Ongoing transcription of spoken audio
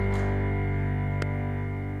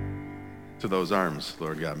to those arms,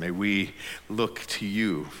 Lord God. May we look to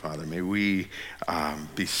you, Father. May we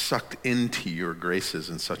be sucked into your graces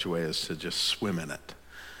in such a way as to just swim in it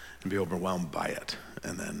and be overwhelmed by it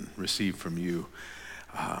and then receive from you.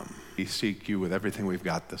 We seek you with everything we've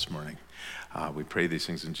got this morning. We pray these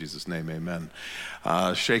things in Jesus' name, amen.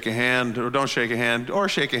 Shake a hand, or don't shake a hand, or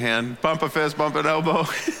shake a hand. Bump a fist, bump an elbow.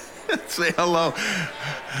 Say hello.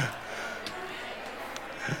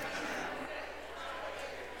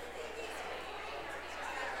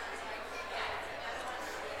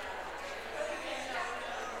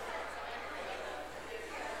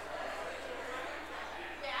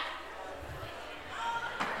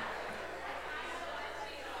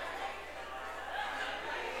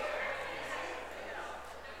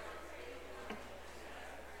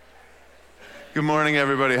 Good morning,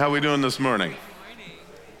 everybody. How are we doing this morning? Good morning.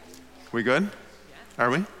 We good? Yes. Are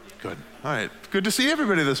we? Good. All right. Good to see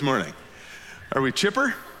everybody this morning. Are we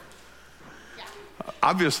chipper? Yeah.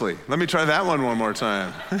 Obviously. Let me try that one more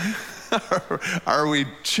time. Are we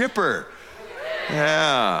chipper?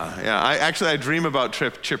 Yeah. I dream about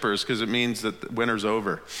chippers because it means that the winter's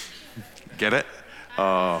over. Get it?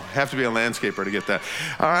 Oh, have to be a landscaper to get that.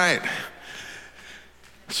 All right.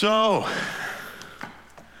 So,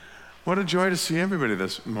 what a joy to see everybody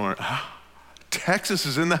this morning. Texas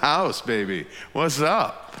is in the house, baby. What's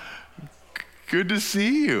up? Good to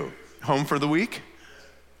see you. Home for the week?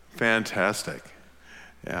 Fantastic.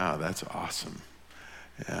 Yeah, that's awesome.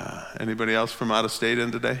 Yeah. Anybody else from out of state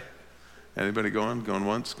in today? Anybody going? Going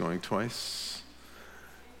once, going twice?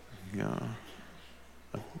 Yeah.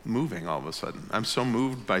 Moving all of a sudden. I'm so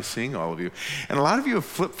moved by seeing all of you. And a lot of you have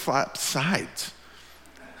flip-flop sides.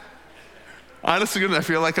 Honestly, I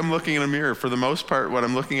feel like I'm looking in a mirror. For the most part, what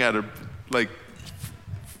I'm looking at are like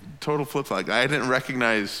total flip-flop. I didn't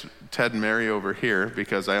recognize Ted and Mary over here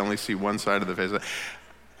because I only see one side of the face.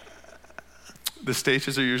 The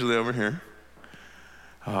stages are usually over here.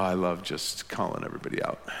 Oh, I love just calling everybody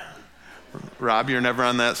out. Rob, you're never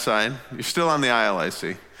on that side. You're still on the aisle, I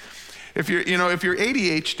see. If you're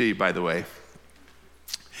ADHD, by the way,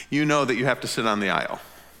 you know that you have to sit on the aisle.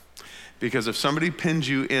 Because if somebody pins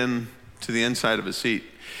you in to the inside of a seat,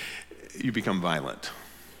 you become violent.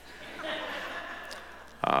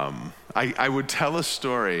 I would tell a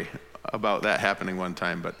story about that happening one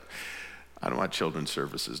time, but I don't want children's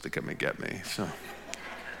services to come and get me. So,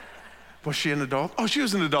 was she an adult? Oh, she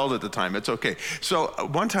was an adult at the time. It's okay. So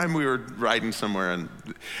one time we were riding somewhere, and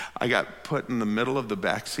I got put in the middle of the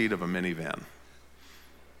back seat of a minivan.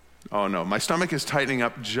 Oh no, my stomach is tightening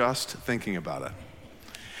up just thinking about it.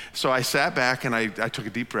 So I sat back and I took a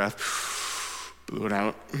deep breath, blew it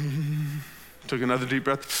out, took another deep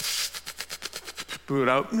breath, blew it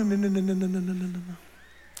out.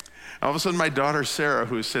 All of a sudden my daughter Sarah,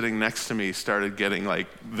 who was sitting next to me, started getting like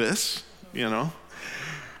this, and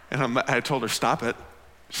I told her, stop it,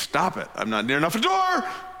 I'm not near enough a door.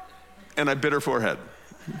 And I bit her forehead.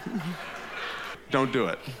 Don't do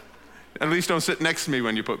it. At least don't sit next to me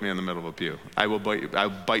when you put me in the middle of a pew. I'll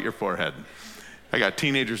bite your forehead. I got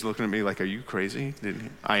teenagers looking at me like, are you crazy?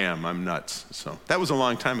 I am, I'm nuts. So that was a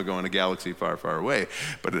long time ago in a galaxy far, far away,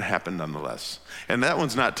 but it happened nonetheless. And that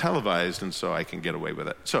one's not televised, and so I can get away with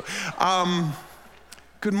it. So,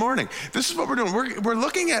 good morning. This is what we're doing. We're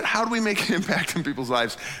looking at how do we make an impact in people's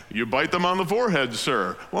lives. You bite them on the forehead,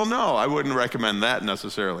 sir. Well, no, I wouldn't recommend that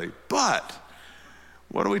necessarily. But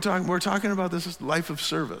what are we talking? We're talking about this life of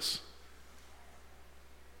service.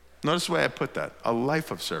 Notice the way I put that, a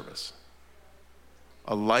life of service.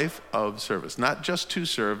 A life of service, not just to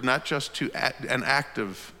serve, not just to an act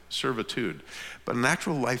of servitude, but an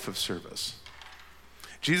actual life of service.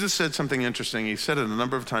 Jesus said something interesting. He said it a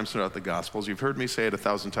number of times throughout the Gospels. You've heard me say it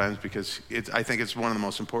 1,000 times because I think it's one of the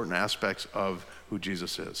most important aspects of who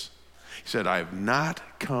Jesus is. He said, I have not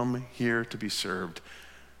come here to be served.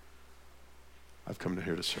 I've come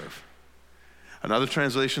here to serve. Another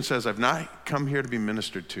translation says, I've not come here to be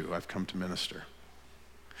ministered to. I've come to minister.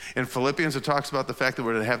 In Philippians, it talks about the fact that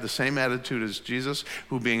we're to have the same attitude as Jesus,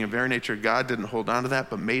 who being in very nature God didn't hold on to that,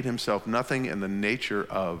 but made himself nothing in the nature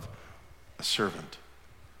of a servant.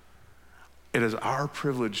 It is our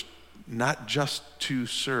privilege not just to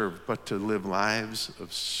serve, but to live lives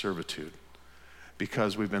of servitude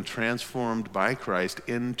because we've been transformed by Christ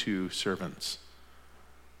into servants.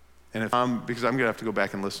 And because I'm going to have to go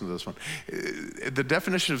back and listen to this one. The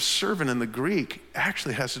definition of servant in the Greek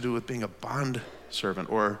actually has to do with being a bond servant,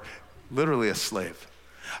 or literally a slave.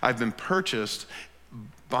 I've been purchased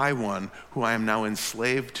by one who I am now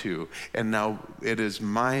enslaved to, and now it is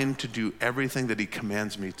mine to do everything that he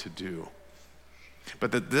commands me to do.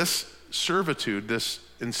 But that this servitude, this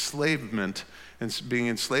enslavement and being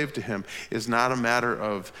enslaved to him is not a matter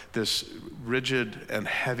of this rigid and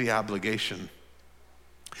heavy obligation,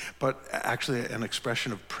 but actually an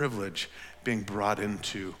expression of privilege being brought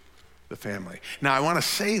into the family. Now, I want to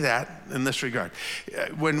say that in this regard.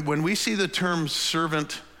 When we see the terms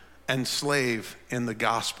servant and slave in the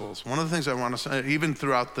Gospels, one of the things I want to say, even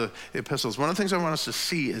throughout the epistles, one of the things I want us to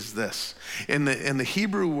see is this. In the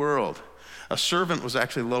Hebrew world, a servant was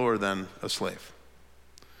actually lower than a slave.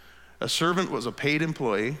 A servant was a paid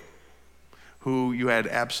employee who you had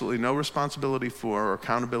absolutely no responsibility for or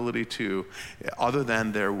accountability to other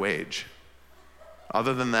than their wage.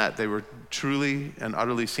 Other than that, they were truly and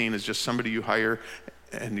utterly seen as just somebody you hire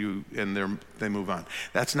and they move on.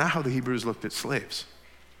 That's not how the Hebrews looked at slaves.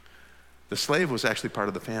 The slave was actually part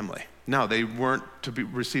of the family. Now, they weren't to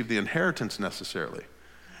receive the inheritance necessarily,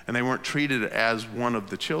 and they weren't treated as one of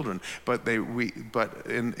the children. But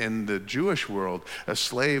in the Jewish world, a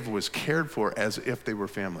slave was cared for as if they were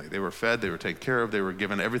family. They were fed, they were taken care of, they were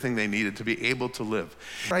given everything they needed to be able to live.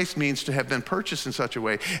 Christ means to have been purchased in such a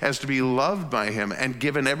way as to be loved by him and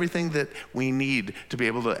given everything that we need to be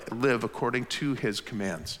able to live according to his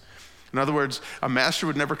commands. In other words, a master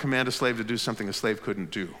would never command a slave to do something a slave couldn't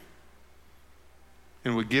do,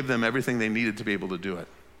 and would give them everything they needed to be able to do it.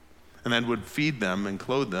 And then would feed them and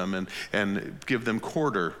clothe them and give them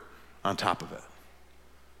quarter on top of it.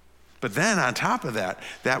 But then on top of that,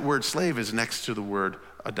 that word slave is next to the word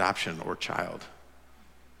adoption or child.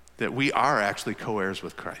 That we are actually co-heirs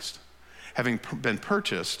with Christ. Having been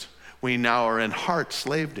purchased, we now are in heart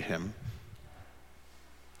slave to him.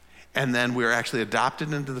 And then we're actually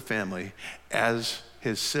adopted into the family as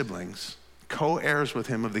his siblings, co-heirs with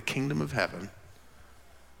him of the kingdom of heaven.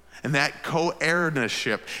 And that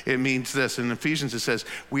co-heirship, it means this. In Ephesians it says,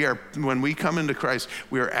 when we come into Christ,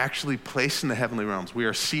 we are actually placed in the heavenly realms. We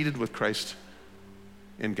are seated with Christ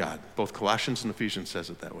in God. Both Colossians and Ephesians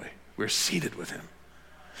says it that way. We're seated with him.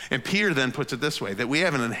 And Peter then puts it this way, that we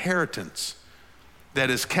have an inheritance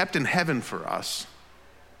that is kept in heaven for us,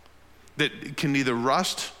 that can neither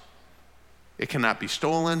rust, it cannot be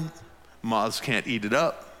stolen, moths can't eat it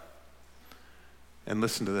up. And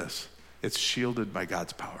listen to this. It's shielded by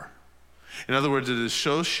God's power. In other words, it is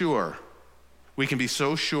so sure, we can be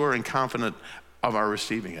so sure and confident of our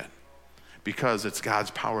receiving it because it's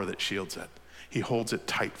God's power that shields it. He holds it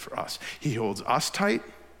tight for us. He holds us tight,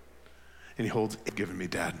 and he holds it given me,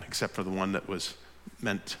 Dad, except for the one that was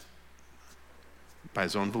meant by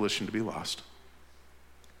his own volition to be lost.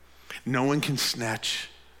 No one can snatch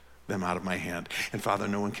them out of my hand. And Father,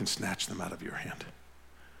 no one can snatch them out of your hand.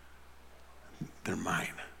 They're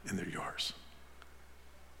mine. And they're yours.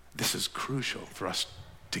 This is crucial for us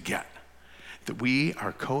to get. That we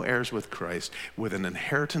are co-heirs with Christ with an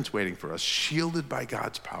inheritance waiting for us, shielded by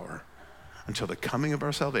God's power until the coming of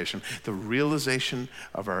our salvation, the realization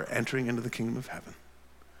of our entering into the kingdom of heaven.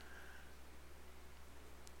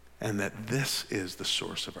 And that this is the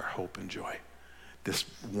source of our hope and joy, this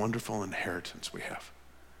wonderful inheritance we have.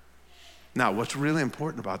 Now, what's really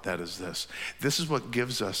important about that is this. This is what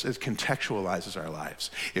gives us, it contextualizes our lives.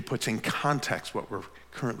 It puts in context what we're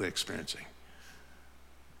currently experiencing.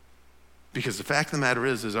 Because the fact of the matter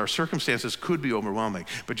is our circumstances could be overwhelming.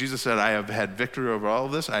 But Jesus said, I have had victory over all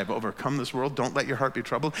of this. I have overcome this world. Don't let your heart be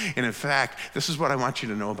troubled. And in fact, this is what I want you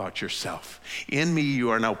to know about yourself. In me, you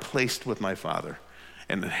are now placed with my Father.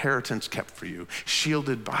 An inheritance kept for you,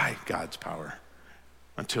 shielded by God's power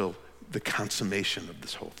until the consummation of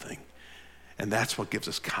this whole thing. And that's what gives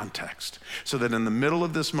us context. So that in the middle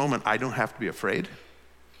of this moment, I don't have to be afraid.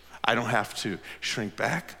 I don't have to shrink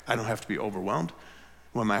back. I don't have to be overwhelmed.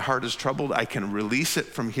 When my heart is troubled, I can release it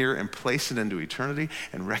from here and place it into eternity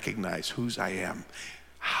and recognize whose I am,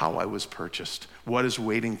 how I was purchased, what is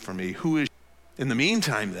waiting for me, who is. In the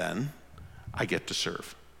meantime, then, I get to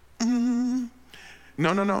serve.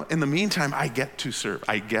 No. In the meantime, I get to serve.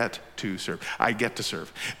 I get to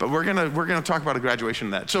serve. But we're gonna talk about a graduation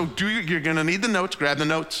of that. So you're gonna need the notes. Grab the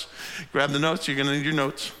notes. You're gonna need your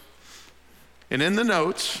notes. And in the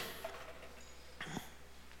notes,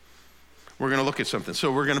 we're gonna look at something.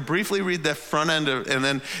 So we're gonna briefly read the front end and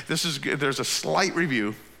then there's a slight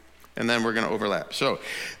review, and then we're gonna overlap. So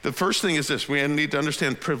the first thing is this: we need to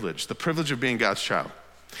understand privilege, the privilege of being God's child.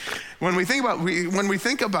 When we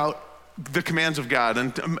think about the commands of God,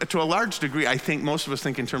 and to a large degree, I think most of us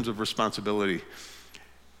think in terms of responsibility.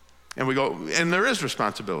 And we go, and there is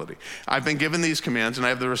responsibility. I've been given these commands, and I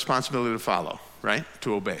have the responsibility to follow, right?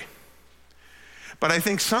 To obey. But I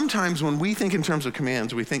think sometimes when we think in terms of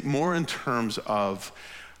commands, we think more in terms of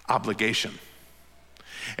obligation.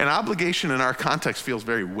 And obligation in our context feels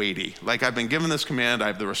very weighty. Like I've been given this command, I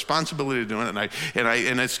have the responsibility of doing it,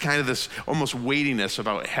 and it's kind of this almost weightiness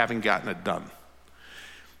about having gotten it done.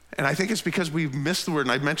 And I think it's because we've missed the word,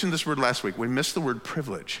 and I mentioned this word last week, we missed the word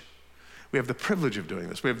privilege. We have the privilege of doing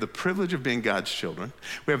this. We have the privilege of being God's children.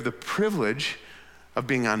 We have the privilege of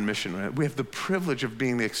being on mission. We have the privilege of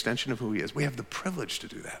being the extension of who he is. We have the privilege to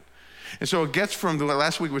do that. And so it gets from, the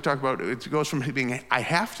last week we talked about, it goes from being, I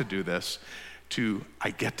have to do this, to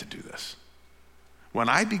I get to do this. When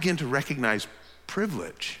I begin to recognize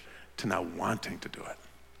privilege to now wanting to do it.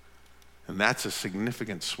 And that's a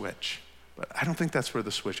significant switch. But I don't think that's where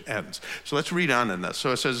the switch ends. So let's read on in this.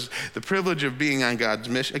 So it says, the privilege of being on God's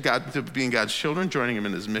mission, being God's children, joining him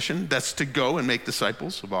in his mission, that's to go and make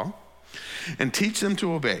disciples of all, and teach them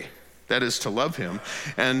to obey. That is to love him,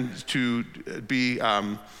 and to be,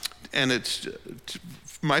 and it's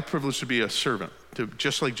my privilege to be a servant,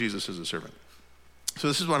 just like Jesus is a servant. So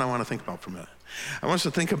this is what I want to think about for a minute. I want us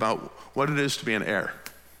to think about what it is to be an heir,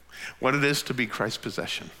 what it is to be Christ's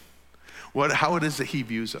possession, how it is that he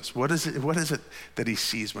views us, what is it that he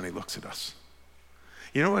sees when he looks at us.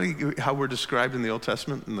 You know how we're described in the Old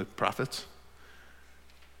Testament and the prophets?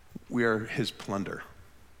 We are his plunder.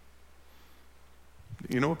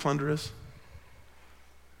 You know what plunder is?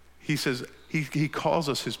 He says, he calls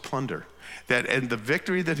us his plunder. That and the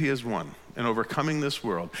victory that he has won in overcoming this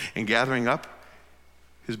world and gathering up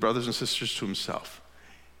his brothers and sisters to himself,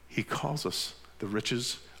 he calls us the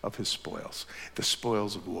riches of his spoils, the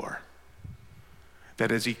spoils of war.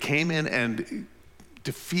 That as he came in and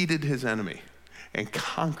defeated his enemy and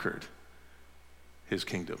conquered his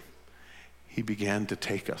kingdom, he began to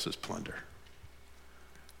take us as plunder.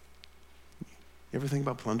 You ever think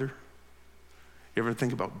about plunder? You ever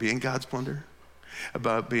think about being God's plunder?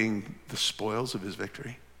 About being the spoils of his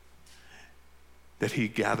victory? That he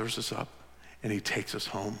gathers us up and he takes us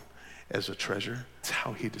home as a treasure. That's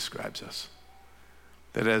how he describes us.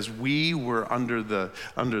 That as we were under the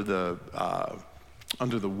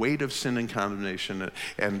weight of sin and condemnation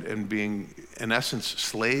and being, in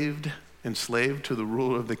essence, enslaved to the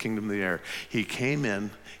ruler of the kingdom of the air, he came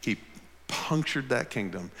in, he punctured that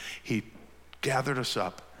kingdom, he gathered us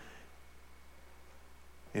up,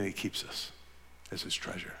 and he keeps us as his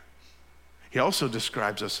treasure. He also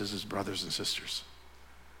describes us as his brothers and sisters.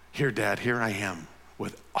 Here, Dad, here I am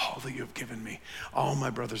with all that you have given me, all my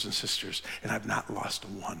brothers and sisters, and I've not lost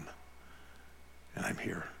one. And I'm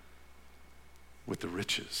here with the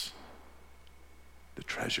riches, the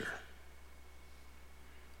treasure,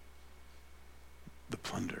 the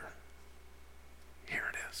plunder. Here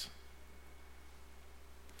it is.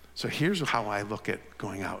 So here's how I look at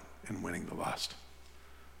going out and winning the lost.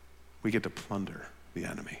 We get to plunder the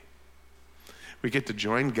enemy. We get to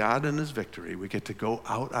join God in his victory. We get to go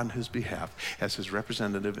out on his behalf as his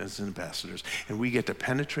representative, as ambassadors, and we get to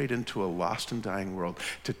penetrate into a lost and dying world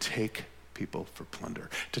to take people for plunder,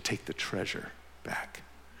 to take the treasure back.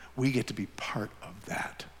 We get to be part of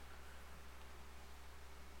that.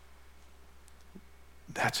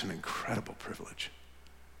 That's an incredible privilege.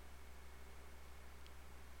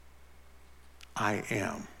 I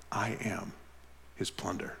am his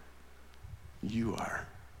plunder. You are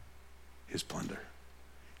his plunder.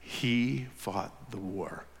 He fought the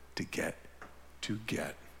war to get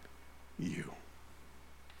you.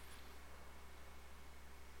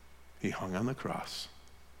 He hung on the cross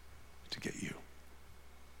to get you.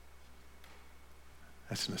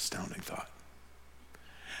 That's an astounding thought.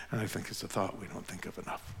 And I think it's a thought we don't think of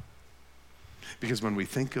enough. Because when we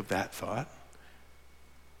think of that thought,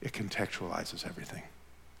 it contextualizes everything.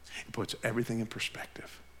 It puts everything in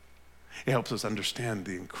perspective. It helps us understand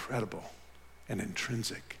the incredible and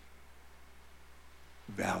intrinsic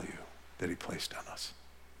value that he placed on us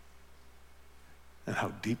and how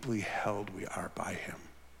deeply held we are by him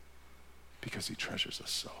because he treasures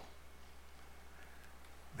us so.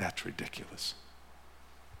 That's ridiculous.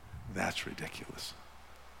 That's ridiculous.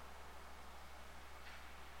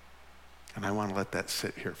 And I want to let that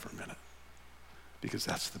sit here for a minute because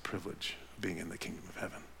that's the privilege of being in the kingdom of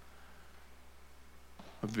heaven,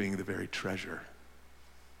 of being the very treasure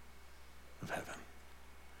of heaven.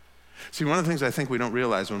 See, one of the things I think we don't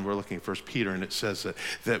realize when we're looking at 1 Peter and it says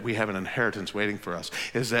that we have an inheritance waiting for us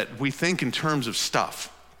is that we think in terms of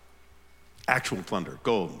stuff, actual plunder,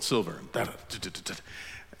 gold and silver. And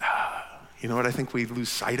you know what I think we lose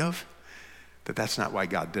sight of? That's not why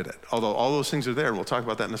God did it. Although all those things are there, and we'll talk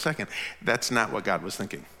about that in a second, that's not what God was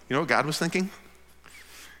thinking. You know what God was thinking?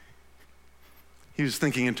 He was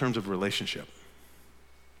thinking in terms of relationship.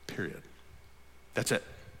 Period. That's it.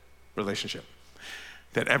 Relationship.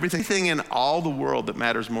 That everything in all the world that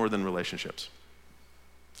matters more than relationships.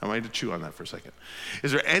 I want you to chew on that for a second.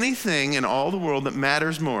 Is there anything in all the world that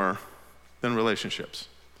matters more than relationships?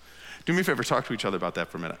 Do me a favor, talk to each other about that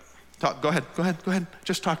for a minute. Go ahead.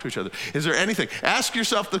 Just talk to each other. Is there anything? Ask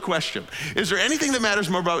yourself the question. Is there anything that matters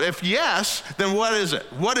more about? If yes, then what is it?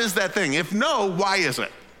 What is that thing? If no, why is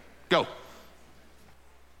it? Go.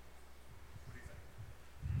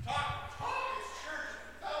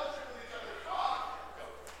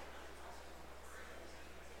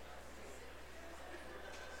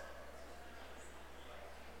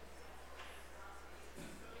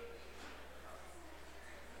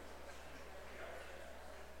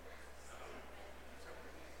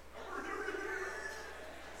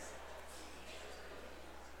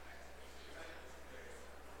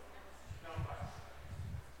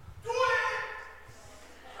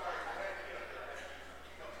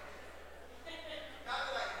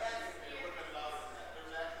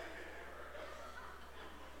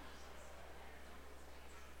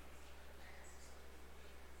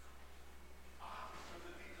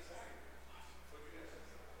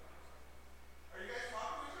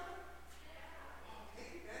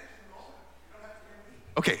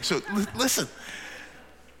 Okay, so listen.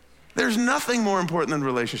 There's nothing more important than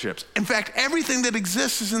relationships. In fact, everything that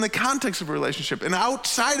exists is in the context of a relationship. And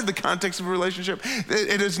outside of the context of a relationship,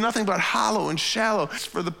 it is nothing but hollow and shallow. It's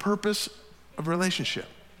for the purpose of relationship.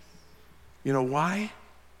 You know why?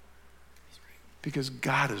 Because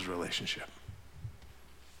God is relationship.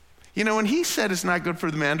 You know, when he said it's not good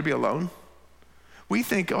for the man to be alone, we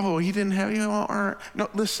think, oh, he didn't have, no,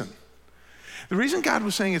 listen. The reason God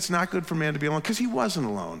was saying it's not good for man to be alone, because he wasn't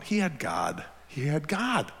alone. He had God.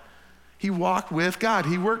 He walked with God.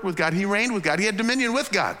 He worked with God. He reigned with God. He had dominion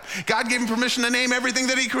with God. God gave him permission to name everything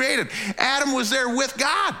that he created. Adam was there with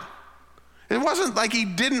God. It wasn't like he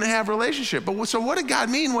didn't have relationship. But so what did God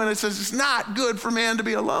mean when it says it's not good for man to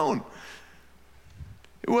be alone?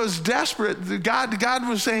 It was desperate. God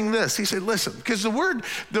was saying this. He said, listen, because the word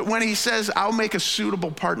that when he says, I'll make a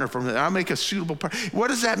suitable partner for him, I'll make a suitable partner. What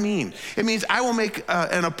does that mean? It means I will make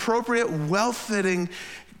an appropriate, well-fitting,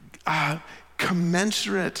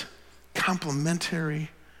 commensurate,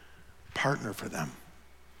 complementary partner for them.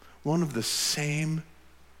 One of the same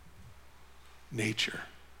nature.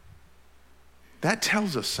 That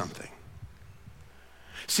tells us something.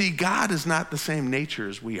 See, God is not the same nature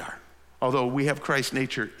as we are. Although we have Christ's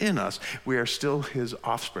nature in us, we are still his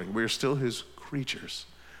offspring. We are still his creatures.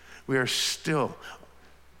 We are still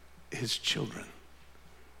his children.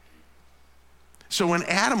 So when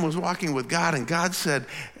Adam was walking with God and God said,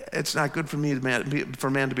 it's not good for man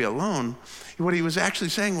to be alone, what he was actually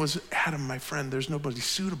saying was, Adam, my friend, there's nobody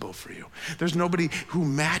suitable for you. There's nobody who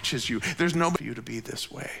matches you. There's nobody for you to be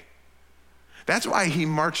this way. That's why he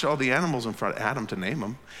marched all the animals in front of Adam to name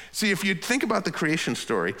them. See, if you think about the creation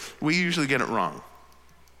story, we usually get it wrong.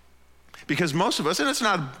 Because most of us, and it's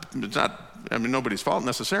not, nobody's fault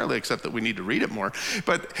necessarily, except that we need to read it more.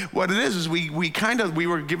 But what it is we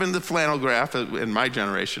were given the flannel graph in my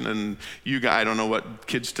generation, and you guys, I don't know what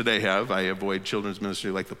kids today have. I avoid children's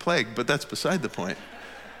ministry like the plague, but that's beside the point.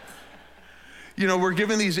 You know, we're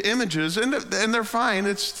given these images, and they're fine.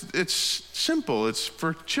 It's simple. It's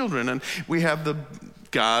for children. And we have the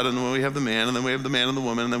God, and then we have the man, and then we have the man and the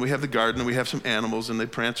woman, and then we have the garden, and we have some animals, and they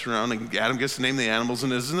prance around, and Adam gets to name the animals,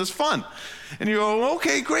 and isn't this fun? And you go,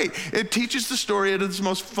 okay, great. It teaches the story at its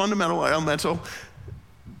most fundamental, elemental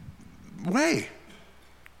way.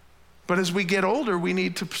 But as we get older, we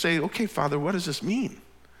need to say, okay, Father, what does this mean?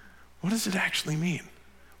 What does it actually mean?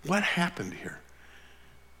 What happened here?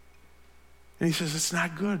 And he says, it's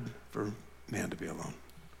not good for man to be alone.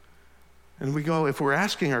 And we go, if we're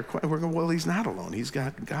asking we're going, well, he's not alone. He's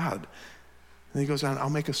got God. And he goes on,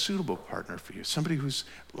 I'll make a suitable partner for you, somebody who's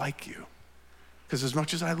like you. Because as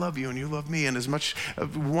much as I love you and you love me, and as much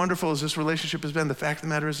wonderful as this relationship has been, the fact of the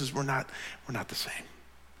matter is we're not the same.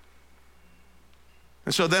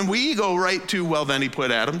 And so then we go right to, well, then he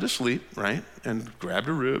put Adam to sleep, right? And grabbed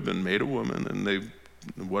a rib and made a woman,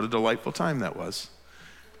 and what a delightful time that was.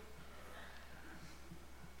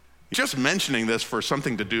 Just mentioning this for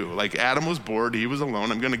something to do. Like Adam was bored, he was alone,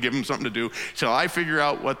 I'm going to give him something to do till I figure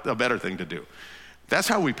out what a better thing to do. That's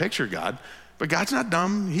how we picture God. But God's not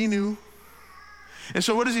dumb, he knew. And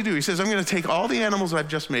so what does he do? He says, I'm going to take all the animals I've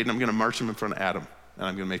just made and I'm going to march them in front of Adam and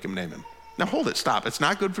I'm going to make him name him. Now hold it, stop. It's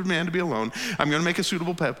not good for man to be alone. I'm going to make a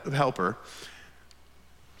suitable helper.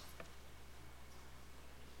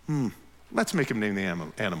 Let's make him name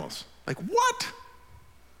the animals. Like what?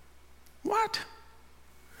 What?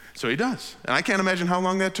 So he does. And I can't imagine how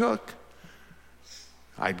long that took.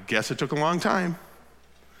 I guess it took a long time.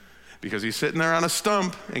 because he's sitting there on a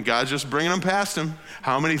stump and God's just bringing them past him.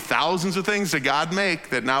 How many thousands of things did God make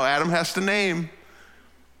that now Adam has to name?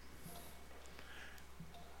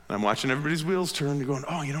 And I'm watching everybody's wheels turn and going,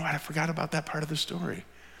 oh, you know what? I forgot about that part of the story.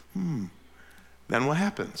 Then what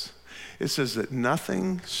happens? It says that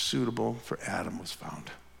nothing suitable for Adam was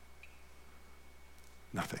found.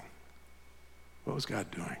 Nothing. What was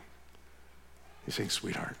God doing? He's saying,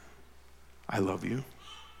 sweetheart, I love you,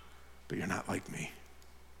 but you're not like me.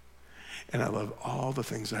 And I love all the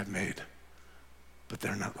things I've made, but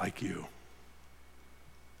they're not like you.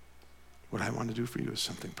 What I want to do for you is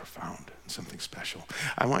something profound and something special.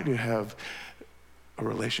 I want you to have a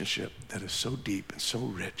relationship that is so deep and so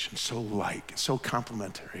rich and so like and so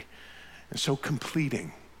complementary and so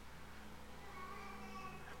completing.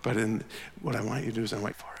 But what I want you to do is I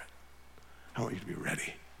want for it. I want you to be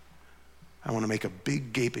ready. I want to make a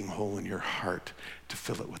big gaping hole in your heart to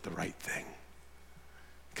fill it with the right thing.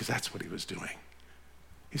 Because that's what he was doing.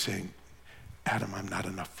 He's saying, Adam, I'm not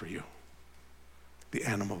enough for you. The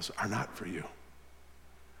animals are not for you.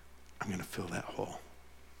 I'm going to fill that hole.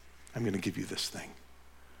 I'm going to give you this thing.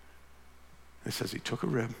 And it says he took a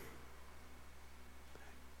rib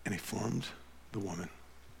and he formed the woman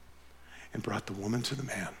and brought the woman to the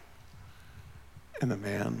man. And the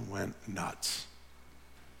man went nuts.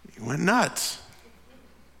 He went nuts.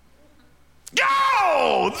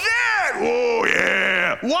 Oh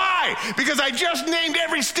yeah. Why? Because I just named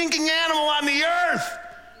every stinking animal on the earth.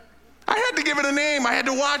 I had to give it a name. I had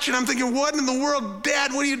to watch it. I'm thinking, what in the world,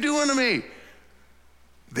 Dad, what are you doing to me?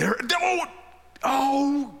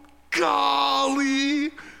 Oh,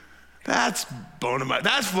 golly. That's bone of my,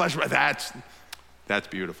 that's flesh of my, that's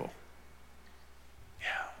beautiful.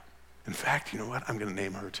 Yeah. In fact, you know what? I'm going to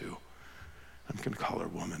name her too. I'm going to call her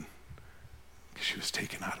woman because she was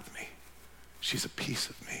taken out of me. She's a piece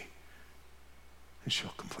of me and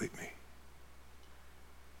she'll complete me.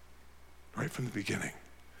 Right from the beginning,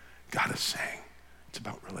 God is saying it's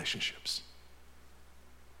about relationships.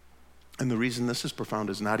 And the reason this is profound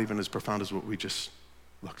is not even as profound as what we just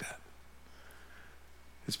looked at.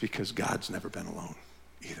 It's because God's never been alone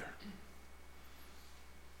either.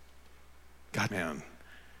 God man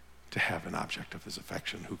to have an object of his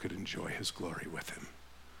affection who could enjoy his glory with him.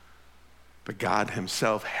 But God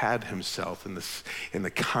himself had himself in the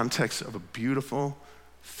context of a beautiful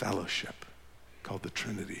fellowship called the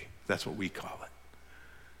Trinity. That's what we call it.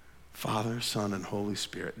 Father, Son, and Holy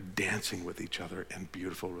Spirit dancing with each other in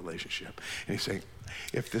beautiful relationship. And he's saying,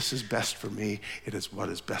 if this is best for me, it is what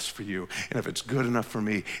is best for you. And if it's good enough for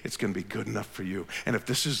me, it's going to be good enough for you. And if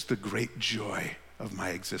this is the great joy of my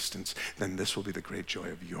existence, then this will be the great joy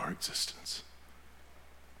of your existence.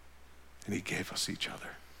 And he gave us each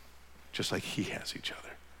other, just like he has each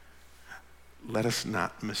other. Let us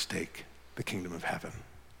not mistake the kingdom of heaven.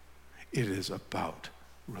 It is about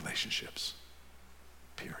relationships,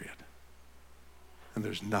 period. And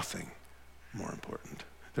there's nothing more important.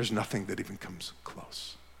 There's nothing that even comes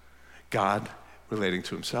close. God relating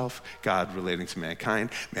to himself, God relating to mankind,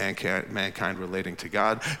 mankind relating to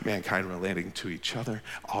God, mankind relating to each other,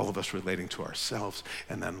 all of us relating to ourselves,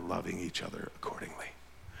 and then loving each other accordingly.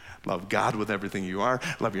 Love God with everything you are.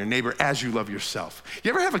 Love your neighbor as you love yourself.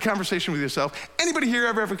 You ever have a conversation with yourself? Anybody here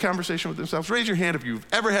ever have a conversation with themselves? Raise your hand if you've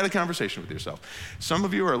ever had a conversation with yourself. Some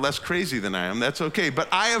of you are less crazy than I am. That's okay. But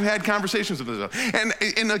I have had conversations with myself. And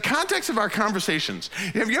in the context of our conversations,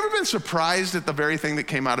 have you ever been surprised at the very thing that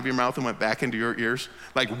came out of your mouth and went back into your ears?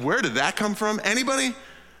 Like, where did that come from? Anybody?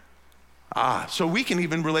 So we can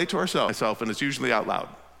even relate to ourselves, and it's usually out loud.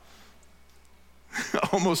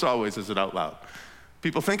 Almost always is it out loud.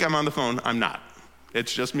 People think I'm on the phone. I'm not.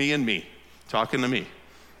 It's just me and me talking to me.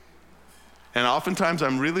 And oftentimes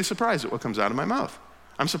I'm really surprised at what comes out of my mouth.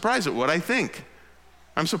 I'm surprised at what I think.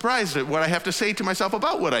 I'm surprised at what I have to say to myself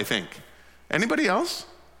about what I think. Anybody else?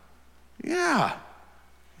 Yeah.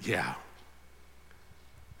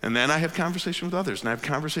 And then I have conversation with others, and I have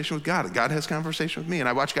conversation with God, and God has conversation with me, and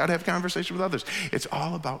I watch God have conversation with others. It's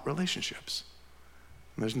all about relationships.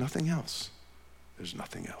 And there's nothing else. There's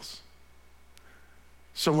nothing else.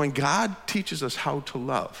 So when God teaches us how to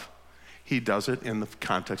love, he does it in the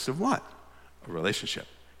context of what? A relationship.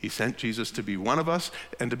 He sent Jesus to be one of us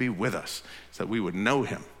and to be with us so that we would know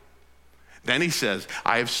him. Then he says,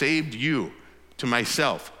 I have saved you to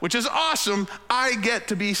myself, which is awesome. I get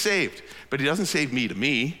to be saved. But he doesn't save me to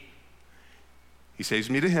me. He saves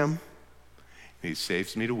me to him. And he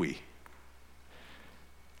saves me to we.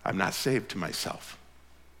 I'm not saved to myself.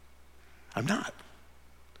 I'm not.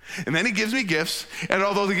 And then he gives me gifts, and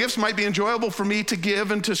although the gifts might be enjoyable for me to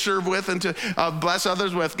give and to serve with and to bless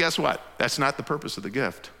others with, guess what? That's not the purpose of the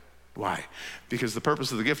gift. Why? Because the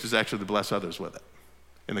purpose of the gift is actually to bless others with it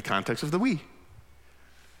in the context of the we.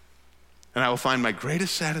 And I will find my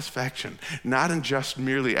greatest satisfaction, not in just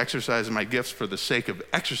merely exercising my gifts for the sake of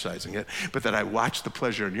exercising it, but that I watch the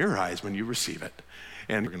pleasure in your eyes when you receive it.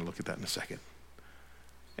 And we're going to look at that in a second.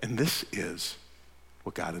 And this is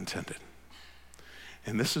what God intended.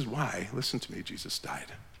 And this is why, listen to me, Jesus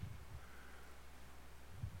died.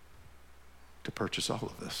 To purchase all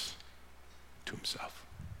of this to himself.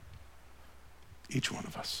 Each one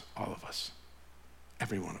of us, all of us,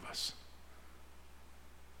 every one of us,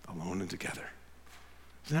 alone and together.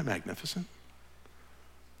 Isn't that magnificent?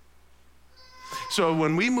 So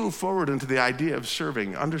when we move forward into the idea of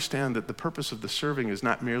serving, understand that the purpose of the serving is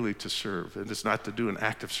not merely to serve. It is not to do an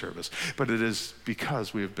act of service, but it is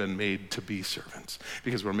because we have been made to be servants,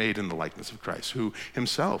 because we're made in the likeness of Christ, who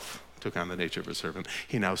himself took on the nature of a servant.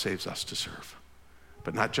 He now saves us to serve,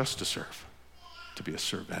 but not just to serve, to be a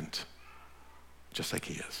servant, just like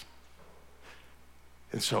he is.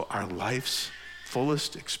 And so our life's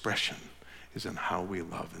fullest expression is in how we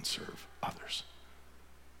love and serve others.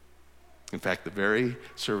 In fact, the very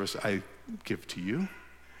service I give to you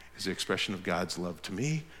is the expression of God's love to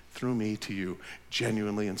me, through me to you,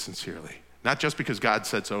 genuinely and sincerely. Not just because God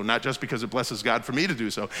said so, not just because it blesses God for me to do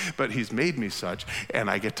so, but he's made me such, and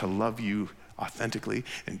I get to love you authentically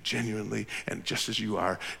and genuinely and just as you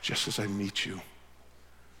are, just as I meet you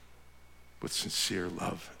with sincere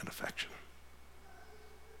love and affection.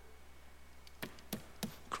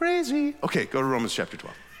 Crazy. Okay, go to Romans chapter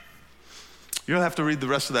 12. You'll have to read the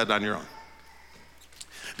rest of that on your own.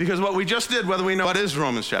 Because what we just did, whether we know what is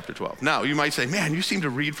Romans chapter 12. Now, you might say, man, you seem to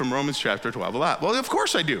read from Romans chapter 12 a lot. Well, of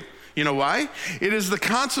course I do. You know why? It is the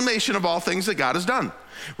consummation of all things that God has done.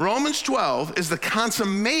 Romans 12 is the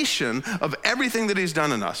consummation of everything that he's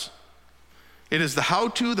done in us. It is the how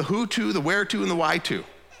to, the who to, the where to, and the why to.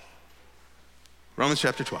 Romans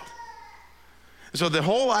chapter 12. So the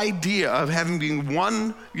whole idea of having been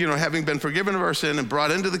one, having been forgiven of our sin and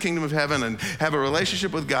brought into the kingdom of heaven and have a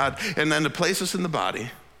relationship with God and then to place us in the body,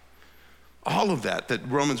 all of that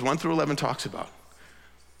Romans 1 through 11 talks about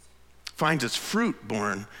finds its fruit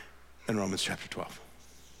born in Romans chapter 12.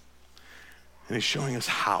 And he's showing us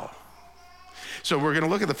how. So we're going to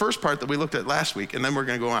look at the first part that we looked at last week, and then we're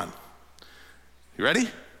going to go on. You ready?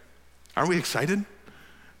 Aren't we excited?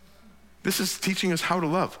 This is teaching us how to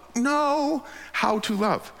love. No, how to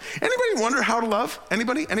love. Anybody wonder how to love?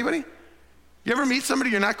 Anybody? You ever meet somebody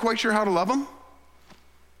you're not quite sure how to love them?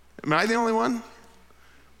 Am I the only one?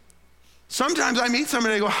 Sometimes I meet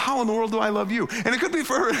somebody and I go, how in the world do I love you? And it could be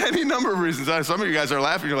for any number of reasons. Some of you guys are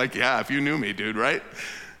laughing. You're like, yeah, if you knew me, dude, right?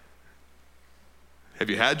 Have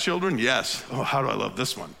you had children? Yes. Oh, how do I love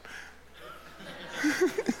this one?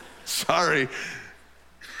 Sorry,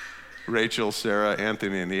 Rachel, Sarah,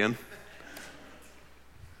 Anthony, and Ian.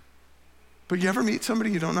 But you ever meet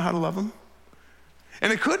somebody you don't know how to love them?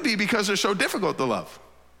 And it could be because they're so difficult to love.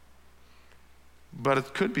 But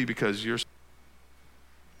it could be because you're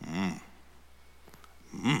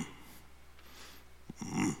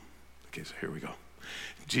Okay, so here we go.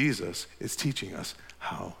 Jesus is teaching us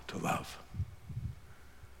how to love.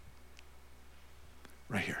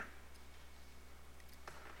 Right here.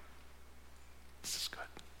 This is good.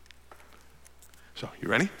 So, you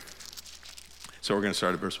ready? So we're going to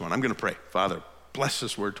start at verse 1. I'm going to pray. Father, bless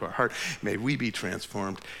this word to our heart. May we be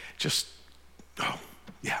transformed.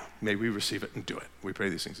 May we receive it and do it. We pray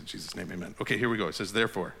these things in Jesus' name, amen. Okay, here we go. It says,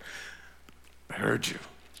 therefore, I heard you.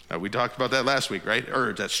 Now, we talked about that last week, right?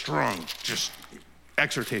 Urge, that strong, just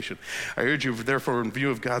exhortation. I urge you, therefore, in view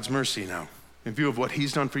of God's mercy now, in view of what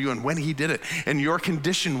he's done for you and when he did it, and your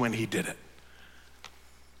condition when he did it.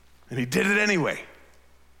 And he did it anyway.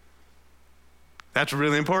 That's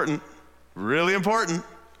really important. Really important.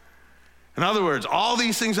 In other words, all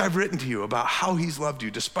these things I've written to you about how he's loved you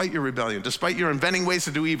despite your rebellion, despite your inventing ways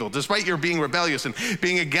to do evil, despite your being rebellious and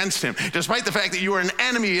being against him, despite the fact that you were an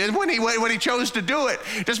enemy when he chose to do it,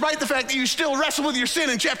 despite the fact that you still wrestle with your sin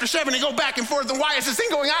in chapter 7 and go back and forth and why is this thing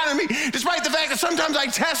going on in me, despite the fact that sometimes I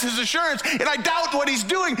test his assurance and I doubt what he's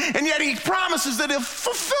doing, and yet he promises that he'll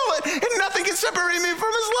fulfill it and nothing can separate me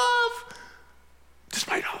from his love.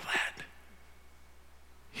 Despite all that,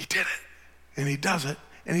 he did it. And he does it,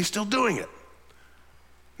 and he's still doing it.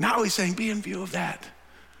 Now he's saying, be in view of that.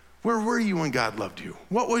 Where were you when God loved you?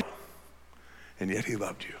 What was? And yet he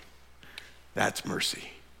loved you. That's mercy.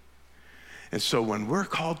 And so when we're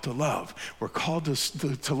called to love, we're called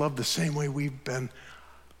to love the same way we've been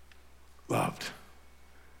loved.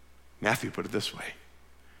 Matthew put it this way,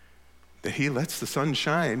 that he lets the sun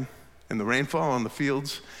shine and the rain fall on the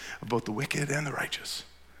fields of both the wicked and the righteous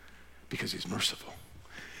because he's merciful.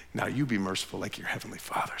 Now you be merciful like your heavenly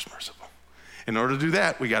Father is merciful. In order to do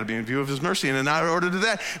that, we got to be in view of his mercy. And in order to do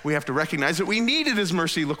that, we have to recognize that we needed his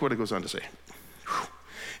mercy. Look what it goes on to say. Whew.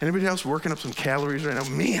 Anybody else working up some calories right now?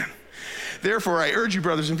 Man. Therefore, I urge you,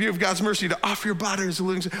 brothers, in view of God's mercy, to offer your body as a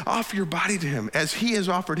living sacrifice. Offer your body to him. As he has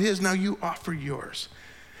offered his, now you offer yours.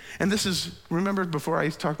 And this is, remember before I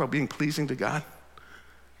talk about being pleasing to God?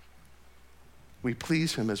 We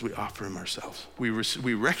please him as we offer him ourselves. We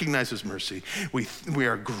recognize his mercy. We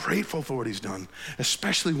are grateful for what he's done,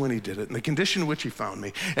 especially when he did it, and the condition in which he found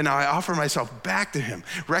me. And now I offer myself back to him,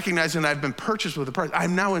 recognizing I've been purchased with a price.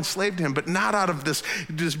 I'm now enslaved to him, but not out of this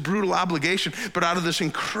brutal obligation, but out of this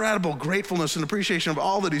incredible gratefulness and appreciation of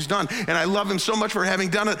all that he's done. And I love him so much for having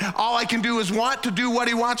done it. All I can do is want to do what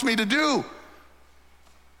he wants me to do.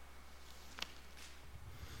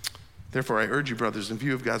 Therefore, I urge you, brothers, in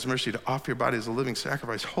view of God's mercy, to offer your body as a living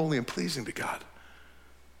sacrifice, holy and pleasing to God.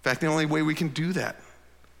 In fact, the only way we can do that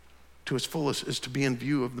to its fullest is to be in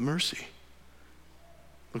view of the mercy.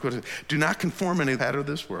 Look what it says. Do not conform any pattern of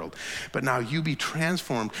this world, but now you be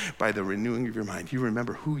transformed by the renewing of your mind. You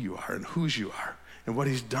remember who you are and whose you are and what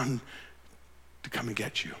he's done to come and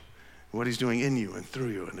get you, and what he's doing in you and through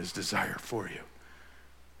you and his desire for you.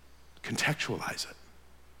 Contextualize it.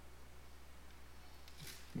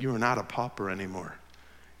 You are not a pauper anymore.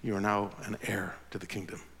 You are now an heir to the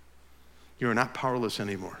kingdom. You are not powerless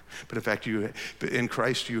anymore. But in fact, in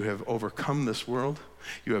Christ, you have overcome this world.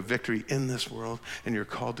 You have victory in this world, and you're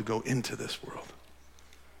called to go into this world.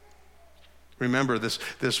 Remember this,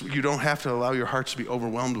 you don't have to allow your hearts to be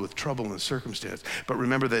overwhelmed with trouble and circumstance. But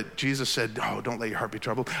remember that Jesus said, oh, don't let your heart be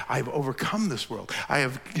troubled. I have overcome this world. I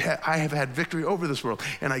have had victory over this world,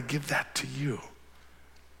 and I give that to you.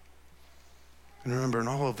 And remember, in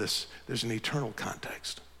all of this, there's an eternal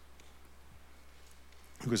context.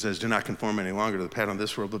 Who says, do not conform any longer to the pattern of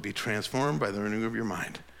this world, but be transformed by the renewing of your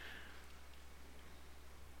mind.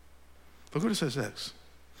 Look what it says next.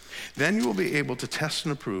 Then you will be able to test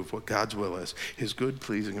and approve what God's will is, his good,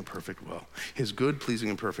 pleasing, and perfect will. His good, pleasing,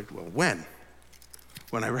 and perfect will. When?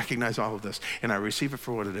 When I recognize all of this, and I receive it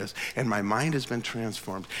for what it is, and my mind has been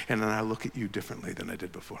transformed, and then I look at you differently than I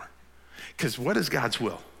did before. Because what is God's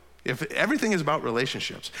will? If everything is about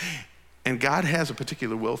relationships, and God has a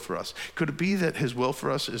particular will for us, could it be that his will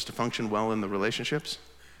for us is to function well in the relationships?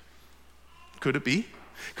 Could it be?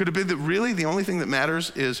 Could it be that really the only thing that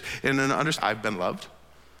matters is I've been loved?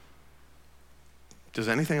 Does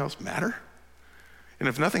anything else matter? And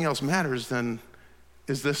if nothing else matters, then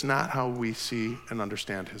is this not how we see and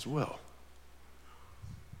understand his will?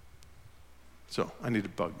 So I need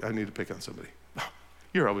to pick on somebody. Oh,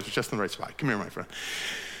 you're always just in the right spot. Come here, my friend.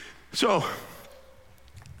 So,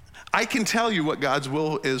 I can tell you what God's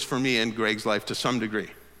will is for me in Greg's life to some degree.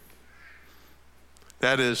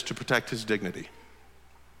 That is to protect his dignity.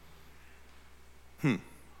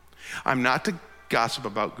 I'm not to gossip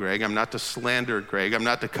about Greg. I'm not to slander Greg. I'm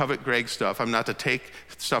not to covet Greg's stuff. I'm not to take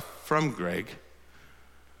stuff from Greg.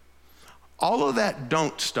 All of that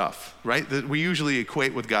don't stuff, right, that we usually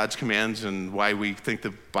equate with God's commands and why we think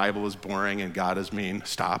the Bible is boring and God is mean.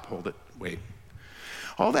 Stop, hold it, wait.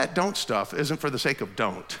 All that don't stuff isn't for the sake of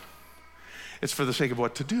don't. It's for the sake of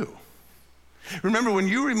what to do. Remember, when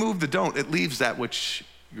you remove the don't, it leaves that which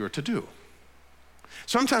you're to do.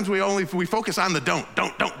 Sometimes we focus on the don't.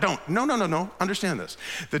 No. Understand this.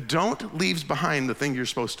 The don't leaves behind the thing you're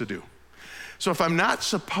supposed to do. So if I'm not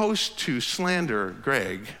supposed to slander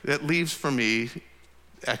Greg, that leaves for me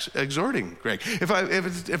exhorting Greg.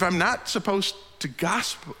 If I'm not supposed to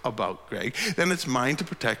gossip about Greg, then it's mine to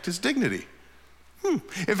protect his dignity.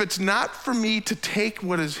 If it's not for me to take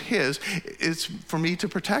what is his, it's for me to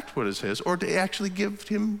protect what is his or to actually give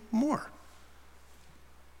him more.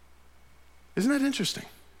 Isn't that interesting?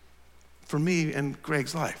 For me and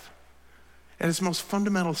Greg's life. At its most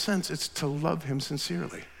fundamental sense, it's to love him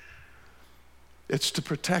sincerely. It's to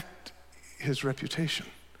protect his reputation.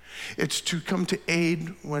 It's to come to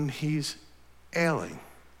aid when he's ailing.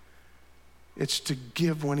 It's to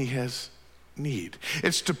give when he has need.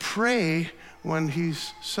 It's to pray when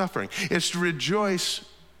he's suffering. It's to rejoice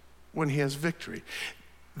when he has victory.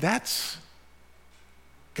 That's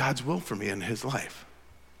God's will for me in his life.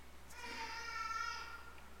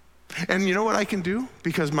 And you know what I can do?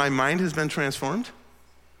 Because my mind has been transformed.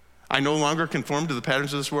 I no longer conform to the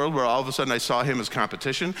patterns of this world where all of a sudden I saw him as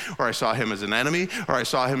competition, or I saw him as an enemy, or I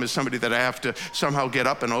saw him as somebody that I have to somehow get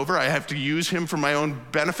up and over. I have to use him for my own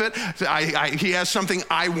benefit. He has something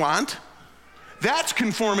I want. That's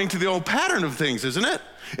conforming to the old pattern of things, isn't it?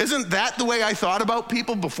 Isn't that the way I thought about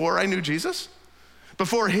people before I knew Jesus?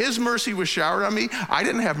 Before his mercy was showered on me, I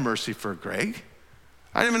didn't have mercy for Greg.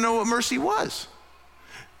 I didn't even know what mercy was.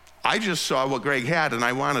 I just saw what Greg had and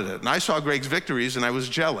I wanted it. And I saw Greg's victories and I was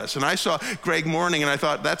jealous. And I saw Greg mourning and I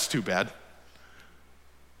thought, that's too bad.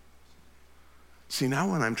 See,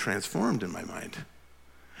 now when I'm transformed in my mind,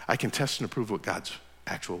 I can test and approve what God's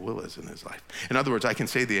actual will is in his life. In other words, I can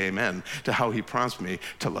say the amen to how he prompts me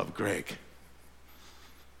to love Greg.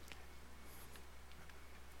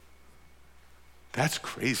 That's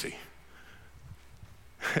crazy.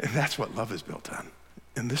 And that's what love is built on.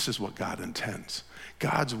 And this is what God intends.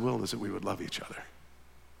 God's will is that we would love each other.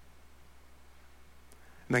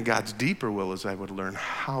 And then God's deeper will is I would learn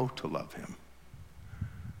how to love him.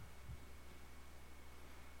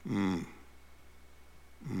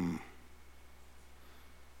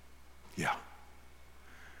 Yeah.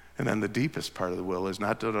 And then the deepest part of the will is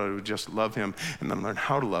not that I would just love him and then learn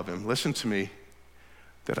how to love him. Listen to me,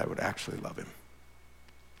 that I would actually love him.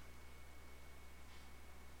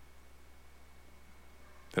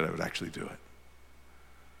 That I would actually do it.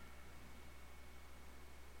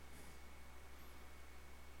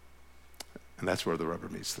 And that's where the rubber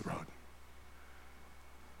meets the road.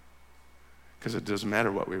 Because it doesn't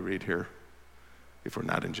matter what we read here if we're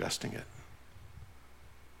not ingesting it.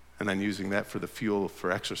 And then using that for the fuel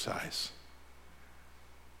for exercise.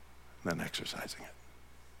 And then exercising it.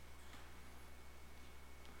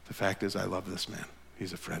 The fact is, I love this man.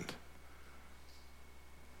 He's a friend.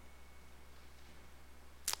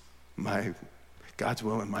 God's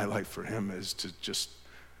will in my life for him is to just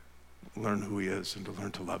learn who he is and to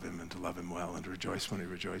learn to love him and to love him well and to rejoice when he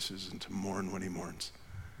rejoices and to mourn when he mourns.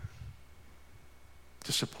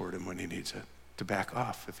 To support him when he needs it. To back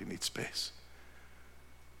off if he needs space.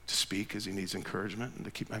 To speak as he needs encouragement and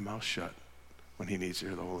to keep my mouth shut when he needs to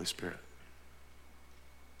hear the Holy Spirit.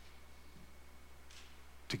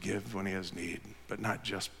 To give when he has need, but not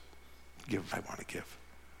just give if I want to give.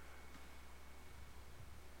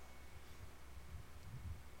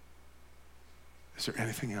 Is there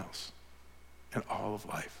anything else in all of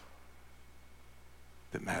life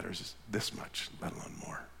that matters this much, let alone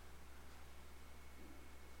more?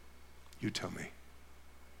 You tell me.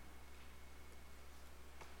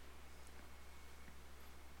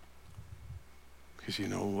 Because you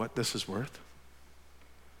know what this is worth?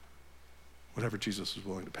 Whatever Jesus was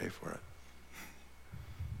willing to pay for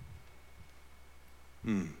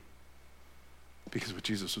it. Because what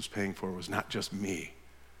Jesus was paying for was not just me.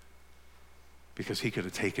 Because he could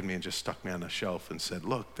have taken me and just stuck me on a shelf and said,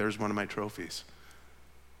 look, there's one of my trophies.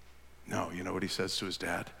 No, you know what he says to his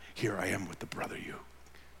dad? Here I am with the brother you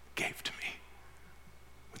gave to me.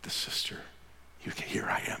 With the sister. Here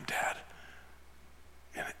I am, Dad.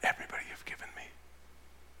 And everybody you've given me.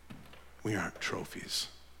 We aren't trophies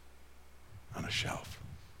on a shelf.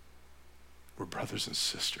 We're brothers and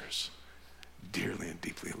sisters, dearly and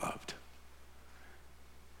deeply loved.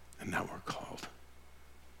 And now we're called.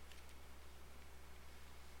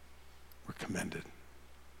 We're commended.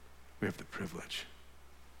 We have the privilege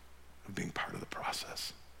of being part of the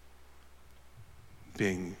process.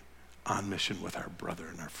 Being on mission with our brother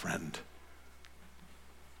and our friend,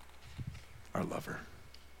 our lover.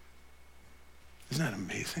 Isn't that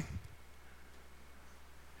amazing?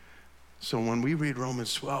 So when we read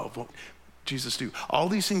Romans 12, what Jesus do? All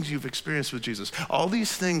these things you've experienced with Jesus, all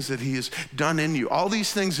these things that he has done in you, all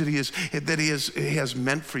these things that he has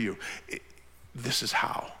meant for you, this is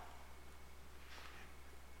how.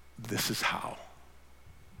 This is how.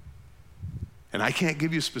 And I can't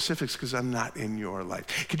give you specifics because I'm not in your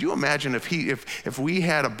life. Could you imagine if we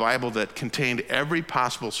had a Bible that contained every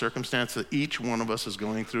possible circumstance that each one of us is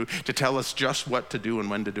going through to tell us just what to do and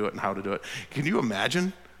when to do it and how to do it? Can you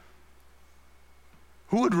imagine?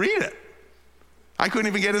 Who would read it? I couldn't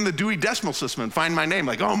even get in the Dewey Decimal System and find my name.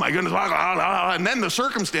 Like, oh my goodness, and then the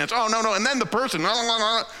circumstance. Oh, no, and then the person.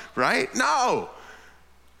 Right? No.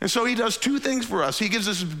 And so he does two things for us. He gives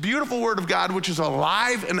us this beautiful word of God, which is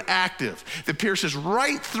alive and active, that pierces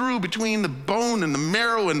right through between the bone and the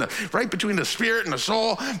marrow and right between the spirit and the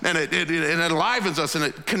soul, and it enlivens us and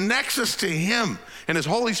it connects us to him. And his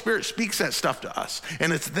Holy Spirit speaks that stuff to us.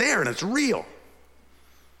 And it's there and it's real.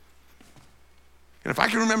 And if I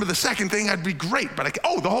can remember the second thing, I'd be great. But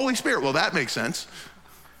the Holy Spirit, well, that makes sense.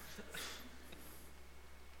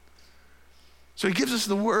 So he gives us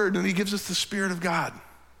the word and he gives us the Spirit of God.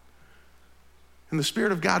 And the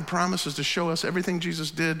Spirit of God promises to show us everything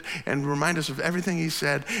Jesus did and remind us of everything he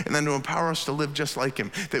said, and then to empower us to live just like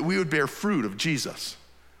him, that we would bear fruit of Jesus.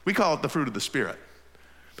 We call it the fruit of the Spirit,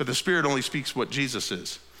 but the Spirit only speaks what Jesus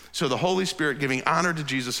is. So the Holy Spirit giving honor to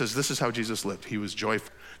Jesus says, this is how Jesus lived. He was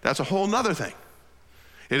joyful. That's a whole nother thing.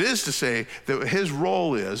 It is to say that his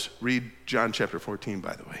role is, read John chapter 14,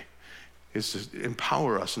 by the way. is to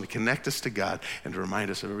empower us and to connect us to God and to remind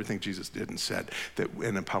us of everything Jesus did and said,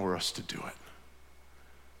 and empower us to do it.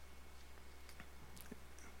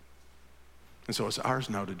 And so it's ours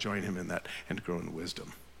now to join him in that and to grow in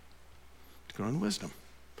wisdom. To grow in wisdom.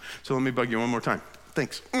 So let me bug you one more time.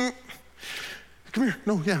 Thanks. Come here.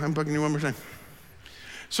 No, yeah, I'm bugging you one more time.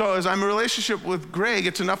 So as I'm in a relationship with Greg,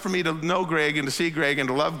 it's enough for me to know Greg and to see Greg and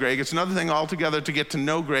to love Greg. It's another thing altogether to get to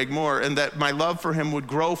know Greg more, and that my love for him would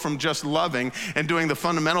grow from just loving and doing the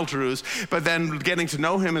fundamental truths, but then getting to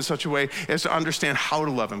know him in such a way as to understand how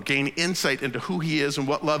to love him, gain insight into who he is and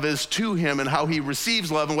what love is to him and how he receives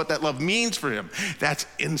love and what that love means for him. That's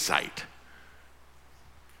insight.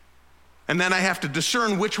 And then I have to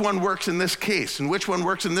discern which one works in this case and which one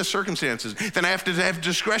works in this circumstances. Then I have to have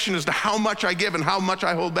discretion as to how much I give and how much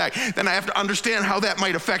I hold back. Then I have to understand how that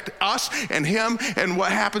might affect us and him and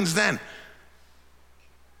what happens then.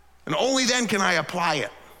 And only then can I apply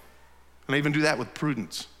it. And I even do that with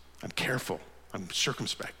prudence. I'm careful. I'm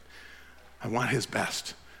circumspect. I want his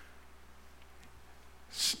best.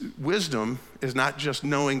 Wisdom is not just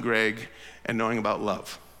knowing Greg and knowing about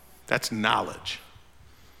love. That's knowledge.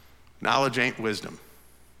 Knowledge ain't wisdom.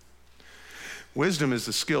 Wisdom is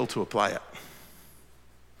the skill to apply it.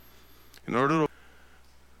 And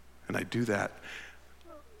I do that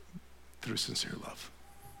through sincere love.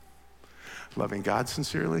 Loving God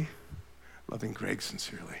sincerely, loving Greg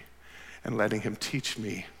sincerely, and letting him teach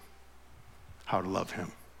me how to love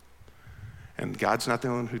him. And God's not the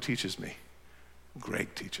only one who teaches me.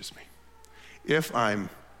 Greg teaches me. If I'm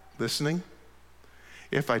listening,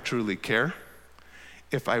 if I truly care,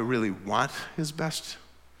 if I really want his best,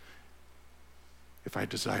 if I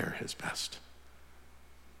desire his best,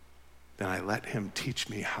 then I let him teach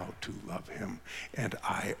me how to love him, and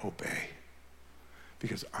I obey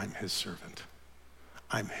because I'm his servant.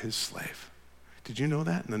 I'm his slave. Did you know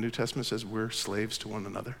that? In the New Testament it says we're slaves to one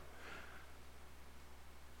another.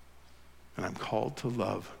 And I'm called to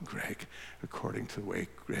love Greg according to the way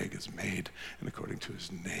Greg is made and according to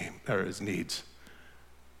his name or his needs.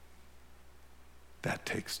 That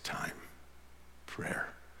takes time, prayer,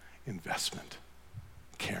 investment,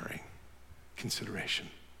 caring, consideration.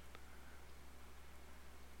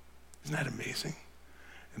 Isn't that amazing?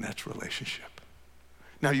 And that's relationship.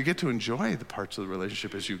 Now you get to enjoy the parts of the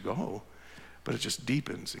relationship as you go, but it just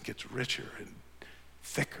deepens, it gets richer and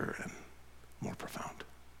thicker and more profound.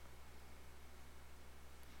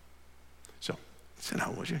 So, sit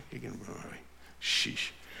down, would you? You can run away.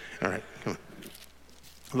 Sheesh. All right, come on.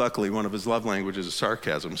 Luckily, one of his love languages is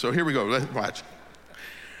sarcasm. So here we go. Let's watch.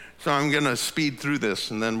 So I'm going to speed through this,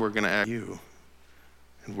 and then we're going to ask you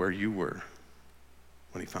and where you were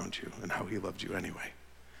when he found you and how he loved you anyway.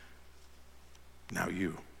 Now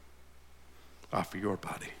you offer your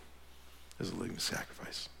body as a living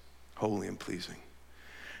sacrifice, holy and pleasing.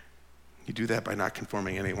 You do that by not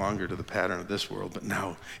conforming any longer to the pattern of this world, but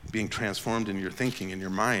now being transformed in your thinking, in your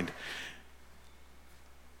mind.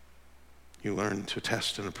 You learn to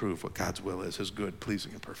test and approve what God's will is, his good,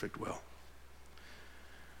 pleasing, and perfect will.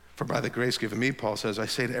 For by the grace given me, Paul says, I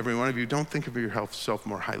say to every one of you, don't think of yourself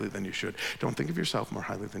more highly than you should. Don't think of yourself more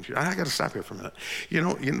highly than you should. I got to stop here for a minute.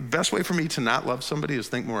 The best way for me to not love somebody is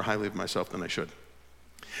think more highly of myself than I should.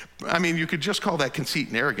 I mean, you could just call that conceit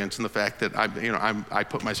and arrogance and the fact that I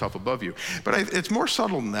put myself above you. But it's more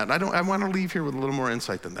subtle than that. I want to leave here with a little more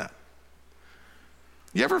insight than that.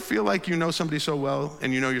 You ever feel like you know somebody so well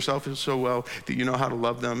and you know yourself so well that you know how to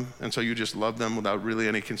love them, and so you just love them without really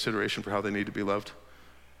any consideration for how they need to be loved?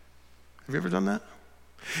 Have you ever done that?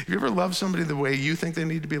 Have you ever loved somebody the way you think they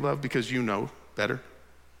need to be loved because you know better?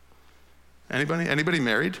 Anybody? Anybody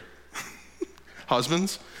married?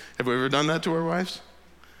 Husbands? Have we ever done that to our wives?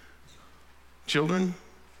 Children?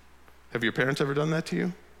 Have your parents ever done that to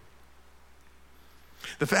you?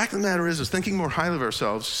 The fact of the matter is thinking more highly of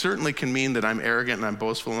ourselves certainly can mean that I'm arrogant and I'm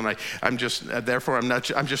boastful and I'm just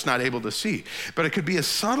not able to see. But it could be as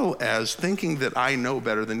subtle as thinking that I know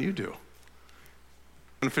better than you do.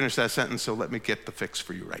 I'm going to finish that sentence, so let me get the fix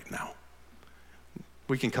for you right now.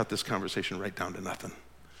 We can cut this conversation right down to nothing.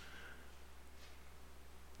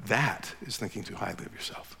 That is thinking too highly of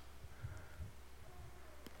yourself.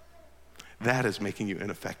 That is making you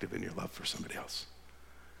ineffective in your love for somebody else.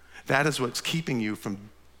 That is what's keeping you from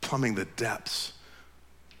plumbing the depths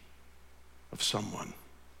of someone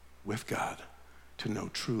with God to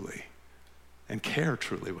know truly and care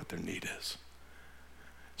truly what their need is.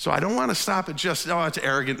 So I don't want to stop at just, it's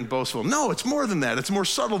arrogant and boastful. No, it's more than that. It's more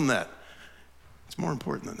subtle than that. It's more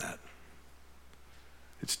important than that.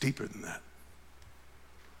 It's deeper than that.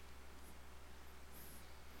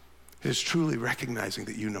 It is truly recognizing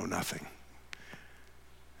that you know nothing.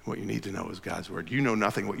 What you need to know is God's word. You know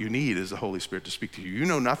nothing. What you need is the Holy Spirit to speak to you. You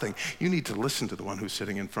know nothing. You need to listen to the one who's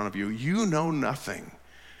sitting in front of you. You know nothing.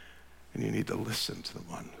 And you need to listen to the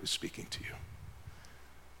one who's speaking to you.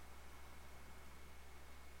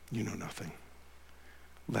 You know nothing.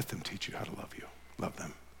 Let them teach you how to love you. Love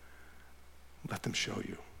them. Let them show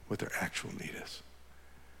you what their actual need is.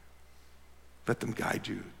 Let them guide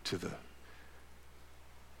you to the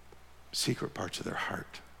secret parts of their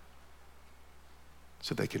heart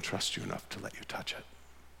so they can trust you enough to let you touch it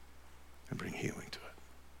and bring healing to it.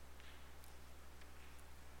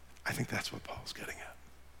 I think that's what Paul's getting at.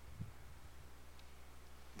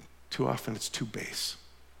 Too often it's too base.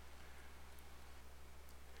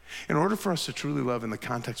 In order for us to truly love in the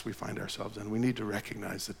context we find ourselves in, we need to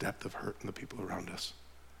recognize the depth of hurt in the people around us.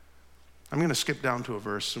 I'm going to skip down to a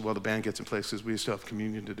verse while the band gets in place because we still have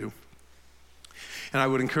communion to do. And I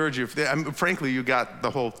would encourage you, frankly, you got the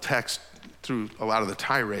whole text through a lot of the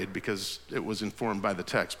tirade because it was informed by the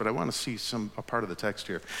text, but I want to see a part of the text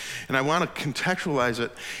here. And I want to contextualize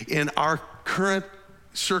it in our current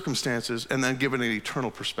circumstances and then give it an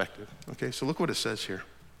eternal perspective. Okay, so look what it says here.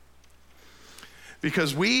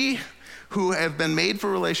 Because we who have been made for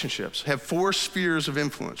relationships have 4 spheres of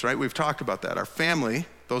influence, right? We've talked about that. Our family,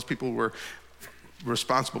 those people we're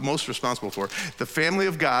most responsible for, the family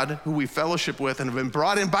of God who we fellowship with and have been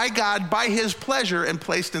brought in by God, by his pleasure, and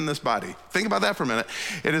placed in this body. Think about that for a minute.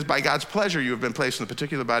 It is by God's pleasure you have been placed in the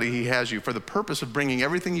particular body he has you for the purpose of bringing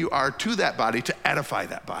everything you are to that body to edify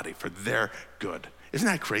that body for their good. Isn't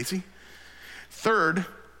that crazy? Third,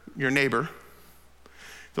 your neighbor.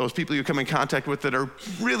 Those people you come in contact with that are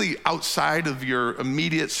really outside of your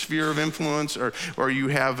immediate sphere of influence or you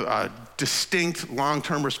have a distinct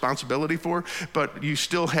long-term responsibility for, but you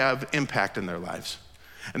still have impact in their lives.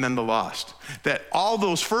 And then the lost. That all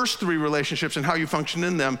those first 3 relationships and how you function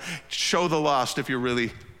in them show the lost if you're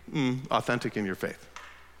really authentic in your faith.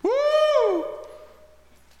 Woo!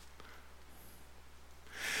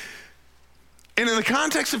 And in the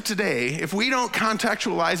context of today, if we don't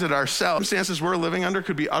contextualize it ourselves, circumstances we're living under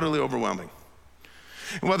could be utterly overwhelming.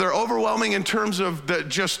 And whether overwhelming in terms of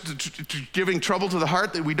giving trouble to the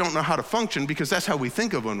heart that we don't know how to function, because that's how we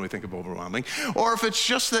think of when we think of overwhelming, or if it's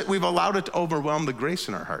just that we've allowed it to overwhelm the grace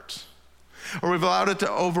in our hearts, or we've allowed it to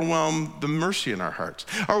overwhelm the mercy in our hearts,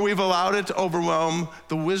 or we've allowed it to overwhelm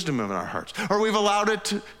the wisdom in our hearts, or we've allowed it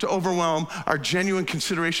to overwhelm our genuine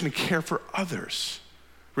consideration and care for others,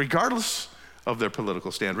 regardless of their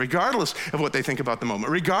political stand, regardless of what they think about the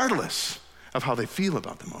moment, regardless of how they feel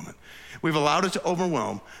about the moment. We've allowed it to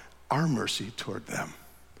overwhelm our mercy toward them.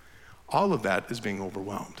 All of that is being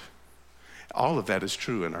overwhelmed. All of that is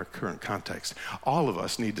true in our current context. All of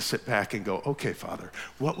us need to sit back and go, okay, Father,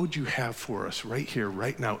 what would you have for us right here,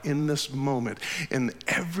 right now, in this moment, in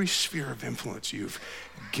every sphere of influence you've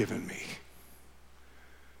given me?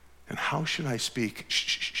 And how should I speak?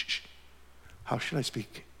 How should I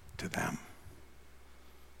speak to them?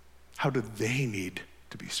 How do they need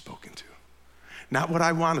to be spoken to? Not what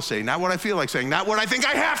I want to say, not what I feel like saying, not what I think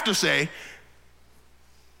I have to say.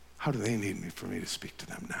 How do they need me for me to speak to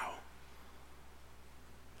them now?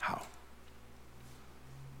 How?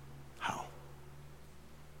 How?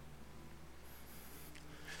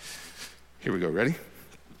 Here we go, ready?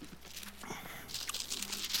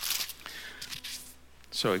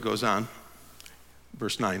 So it goes on,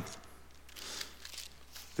 verse 9.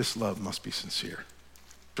 This love must be sincere.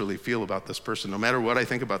 Really feel about this person, no matter what I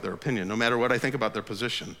think about their opinion, no matter what I think about their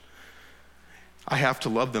position. I have to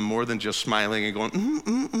love them more than just smiling and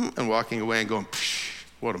going, and walking away and going,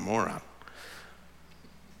 what a moron.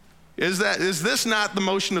 Is this not the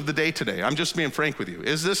motion of the day today? I'm just being frank with you.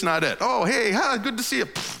 Is this not it? Oh, hey, good to see you.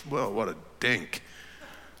 Well, what a dink.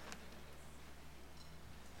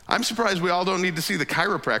 I'm surprised we all don't need to see the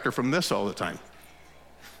chiropractor from this all the time.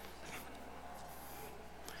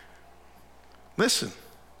 Listen.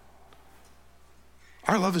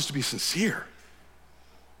 Our love is to be sincere,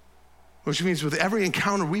 which means with every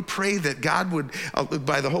encounter, we pray that God would,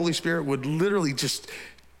 by the Holy Spirit, would literally just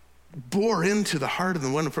bore into the heart of the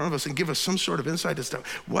one in front of us and give us some sort of insight as to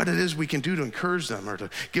what it is we can do to encourage them or to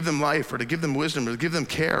give them life or to give them wisdom or to give them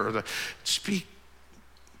care or to speak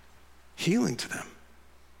healing to them.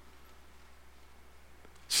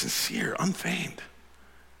 Sincere, unfeigned,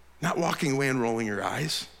 not walking away and rolling your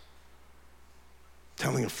eyes,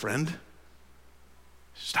 telling a friend.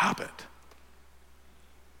 Stop it.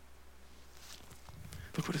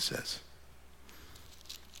 Look what it says.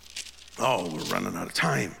 Oh, we're running out of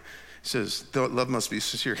time. He says, love must be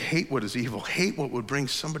sincere. Hate what is evil. Hate what would bring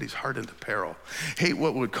somebody's heart into peril. Hate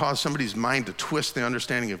what would cause somebody's mind to twist the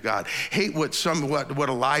understanding of God. Hate what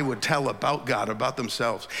a lie would tell about God, about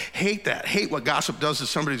themselves. Hate that. Hate what gossip does to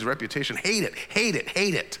somebody's reputation. Hate it, hate it,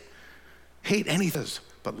 hate it. Hate anything,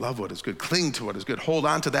 but love what is good. Cling to what is good. Hold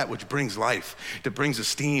on to that which brings life, that brings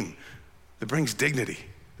esteem, that brings dignity,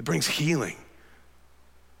 that brings healing.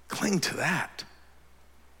 Cling to that.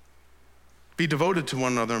 Be devoted to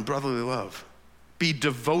one another in brotherly love. Be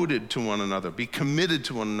devoted to one another. Be committed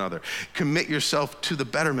to one another. Commit yourself to the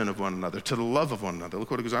betterment of one another, to the love of one another.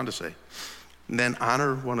 Look what it goes on to say. And then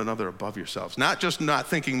honor one another above yourselves. Not just not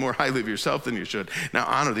thinking more highly of yourself than you should. Now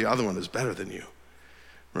honor the other one as better than you.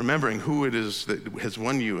 Remembering who it is that has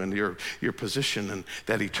won you and your position and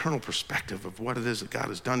that eternal perspective of what it is that God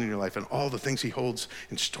has done in your life and all the things he holds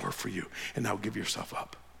in store for you. And now give yourself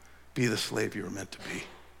up. Be the slave you were meant to be.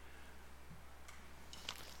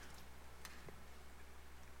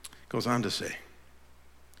 Goes on to say,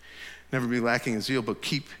 never be lacking in zeal, but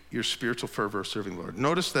keep your spiritual fervor serving the Lord.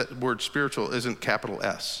 Notice that word spiritual isn't capital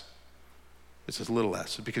S. It's a little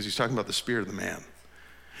s, because he's talking about the spirit of the man.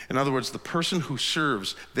 In other words, the person who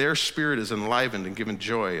serves, their spirit is enlivened and given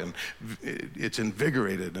joy, and it's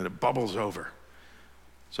invigorated and it bubbles over.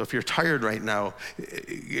 So if you're tired right now,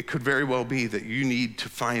 it could very well be that you need to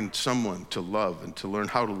find someone to love and to learn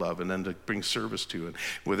how to love and then to bring service to and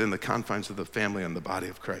within the confines of the family and the body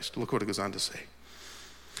of Christ. Look what it goes on to say.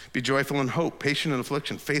 Be joyful in hope, patient in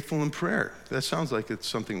affliction, faithful in prayer. That sounds like it's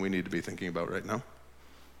something we need to be thinking about right now.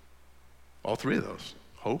 All three of those.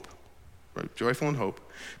 Hope, right? Joyful in hope,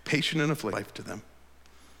 patient in affliction, life to them.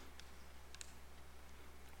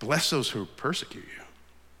 Bless those who persecute you.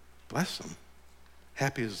 Bless them.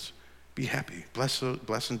 Be happy. Bless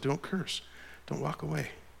and don't curse. Don't walk away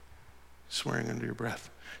swearing under your breath.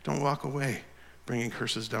 Don't walk away bringing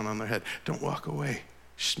curses down on their head. Don't walk away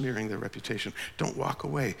smearing their reputation. Don't walk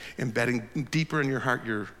away embedding deeper in your heart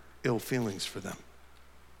your ill feelings for them.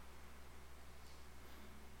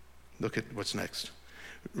 Look at what's next.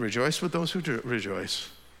 Rejoice with those who rejoice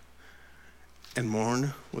and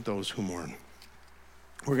mourn with those who mourn.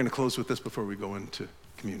 We're going to close with this before we go into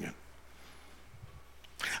communion.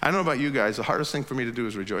 I don't know about you guys, the hardest thing for me to do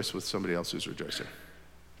is rejoice with somebody else who's rejoicing.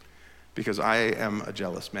 Because I am a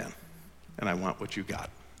jealous man, and I want what you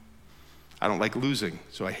got. I don't like losing,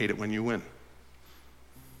 so I hate it when you win.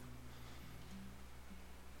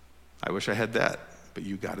 I wish I had that, but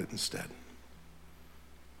you got it instead.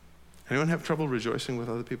 Anyone have trouble rejoicing with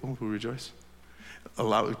other people who rejoice?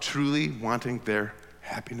 Truly wanting their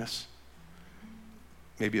happiness?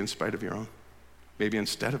 Maybe in spite of your own. Maybe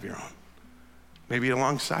instead of your own. Maybe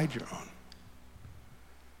alongside your own.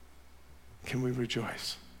 Can we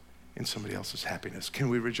rejoice in somebody else's happiness? Can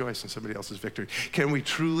we rejoice in somebody else's victory? Can we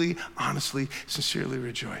truly, honestly, sincerely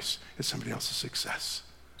rejoice in somebody else's success?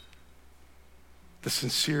 The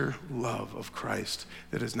sincere love of Christ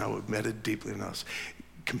that is now embedded deeply in us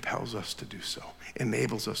compels us to do so,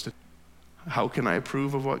 enables us to. How can I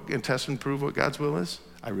test and prove what God's will is?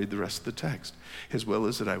 I read the rest of the text. His will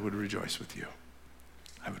is that I would rejoice with you.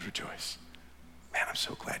 I would rejoice. Man, I'm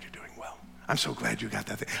so glad you're doing well. I'm so glad you got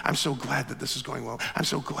that thing. I'm so glad that this is going well. I'm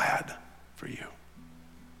so glad for you,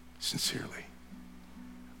 sincerely.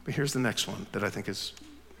 But here's the next one that I think is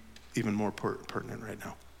even more pertinent right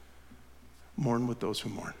now. Mourn with those who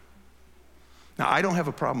mourn. Now, I don't have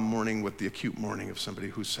a problem mourning with the acute mourning of somebody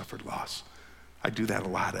who's suffered loss. I do that a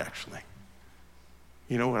lot, actually.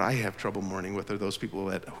 You know what I have trouble mourning with are those people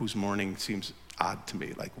whose mourning seems odd to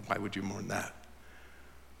me. Like, why would you mourn that?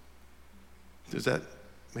 Does that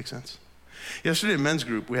make sense? Yesterday in men's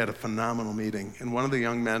group, we had a phenomenal meeting. And one of the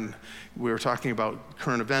young men, we were talking about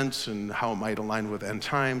current events and how it might align with end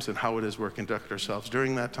times and how it is we're conducting ourselves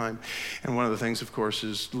during that time. And one of the things, of course,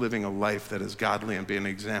 is living a life that is godly and being an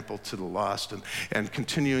example to the lost and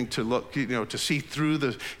continuing to look, to see through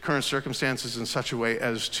the current circumstances in such a way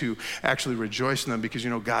as to actually rejoice in them because,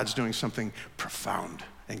 God's doing something profound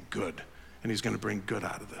and good. And he's going to bring good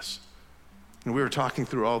out of this. And we were talking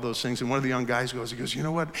through all those things, and one of the young guys goes, you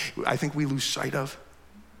know what I think we lose sight of?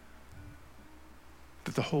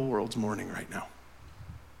 That the whole world's mourning right now.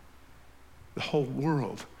 The whole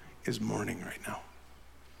world is mourning right now.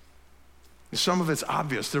 And some of it's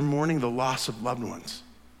obvious. They're mourning the loss of loved ones.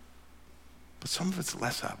 But some of it's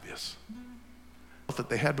less obvious. That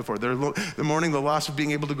they had before. They're mourning the loss of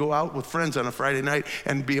being able to go out with friends on a Friday night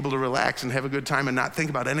and be able to relax and have a good time and not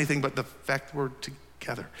think about anything but the fact we're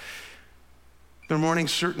together. They're mourning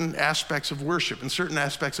certain aspects of worship and certain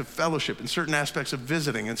aspects of fellowship and certain aspects of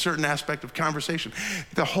visiting and certain aspect of conversation.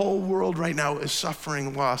 The whole world right now is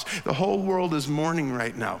suffering loss. The whole world is mourning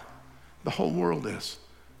right now. The whole world is.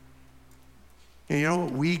 And you know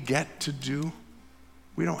what we get to do?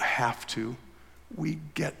 We don't have to. We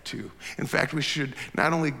get to. In fact, we should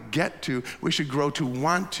not only get to, we should grow to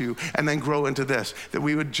want to, and then grow into this. That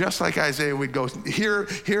we would, just like Isaiah, we'd go, here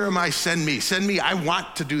am I, send me, I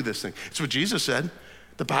want to do this thing. It's what Jesus said.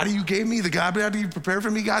 The body you gave me, the God body you prepared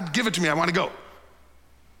for me, God, give it to me, I want to go.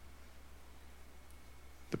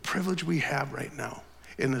 The privilege we have right now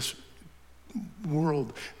in this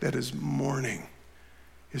world that is mourning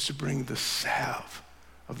is to bring the salve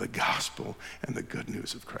of the gospel and the good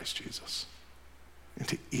news of Christ Jesus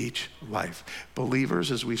into each life.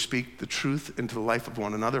 Believers, as we speak the truth into the life of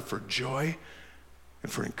one another for joy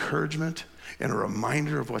and for encouragement and a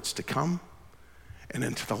reminder of what's to come, and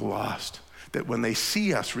into the lost, that when they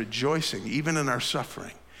see us rejoicing, even in our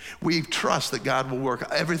suffering, we trust that God will work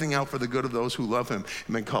everything out for the good of those who love him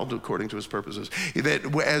and been called according to his purposes. That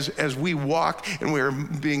as we walk and we're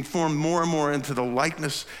being formed more and more into the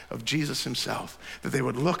likeness of Jesus himself, that they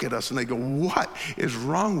would look at us and they go, what is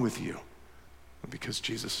wrong with you? Because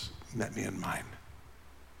Jesus met me in mine.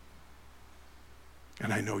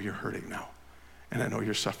 And I know you're hurting now. And I know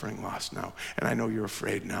you're suffering loss now. And I know you're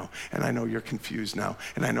afraid now. And I know you're confused now.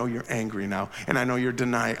 And I know you're angry now. And I know you're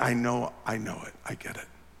denying. I know it. I get it.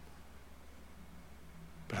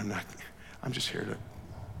 But I'm just here to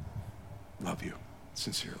love you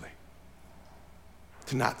sincerely.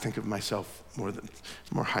 To not think of myself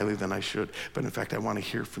more highly than I should, but in fact, I want to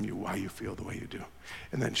hear from you why you feel the way you do.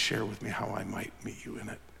 And then share with me how I might meet you in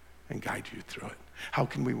it and guide you through it. How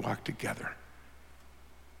can we walk together?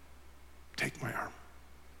 Take my arm.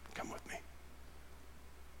 Come with me.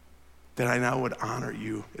 That I now would honor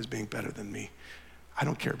you as being better than me. I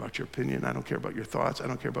don't care about your opinion. I don't care about your thoughts. I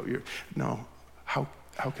don't care about your, no. How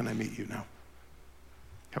can I meet you now?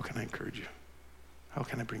 How can I encourage you? How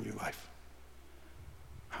can I bring you life?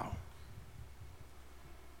 How?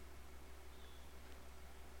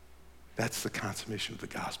 That's the consummation of the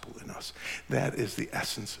gospel in us. That is the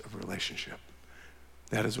essence of relationship.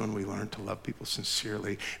 That is when we learn to love people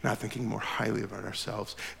sincerely, not thinking more highly about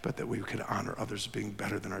ourselves, but that we could honor others being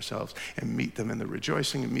better than ourselves and meet them in their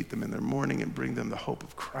rejoicing and meet them in their mourning and bring them the hope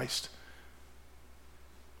of Christ.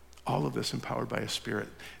 All of this empowered by a spirit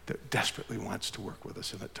that desperately wants to work with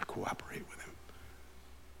us in it, to cooperate with him,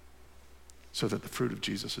 so that the fruit of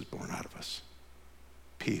Jesus is born out of us.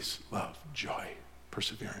 Peace, love, joy,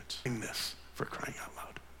 perseverance. In this, for crying out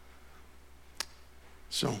loud.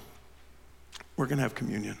 So, we're going to have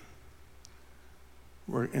communion.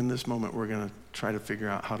 In this moment, we're going to try to figure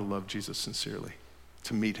out how to love Jesus sincerely,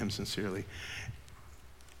 to meet him sincerely,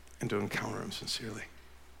 and to encounter him sincerely.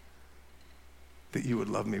 That you would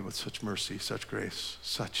love me with such mercy, such grace,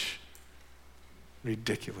 such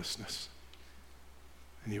ridiculousness.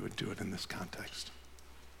 And you would do it in this context.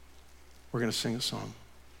 We're going to sing a song.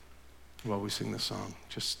 While we sing the song,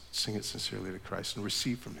 just sing it sincerely to Christ and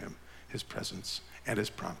receive from him his presence and his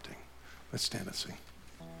prompting. Let's stand and sing.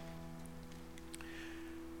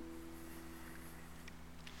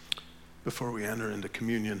 Before we enter into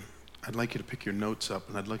communion, I'd like you to pick your notes up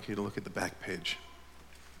and I'd like you to look at the back page.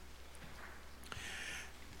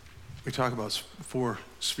 We talk about 4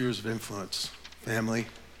 spheres of influence: family,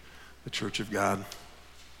 the church of God,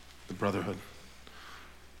 the brotherhood,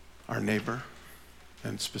 our neighbor,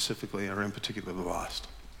 and specifically, or in particular, the lost.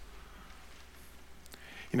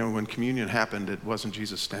 You know, when communion happened, it wasn't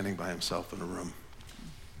Jesus standing by himself in a room.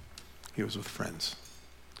 He was with friends.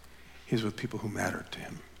 He was with people who mattered to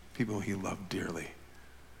him, people he loved dearly.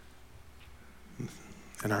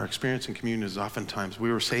 And our experience in communion is oftentimes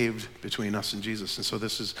we were saved between us and Jesus, and so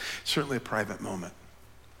this is certainly a private moment.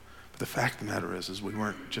 But the fact of the matter is we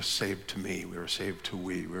weren't just saved to me, we were saved to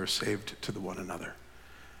we were saved to the one another.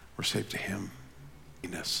 We're saved to him.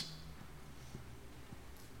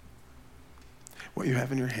 What you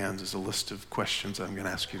have in your hands is a list of questions I'm going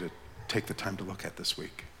to ask you to take the time to look at this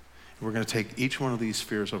week. And we're going to take each one of these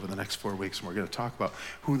spheres over the next 4 weeks, and we're going to talk about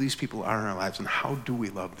who these people are in our lives and how do we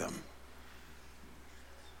love them.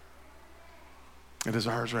 It is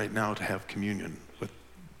ours right now to have communion with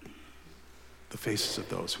the faces of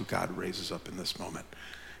those who God raises up in this moment.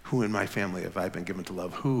 Who in my family have I been given to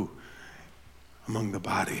love? Who among the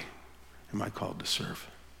body am I called to serve?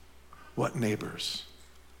 What neighbors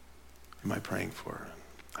am I praying for?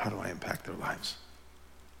 How do I impact their lives?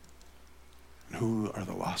 And who are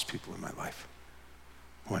the lost people in my life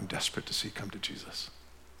who I'm desperate to see come to Jesus?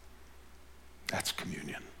 That's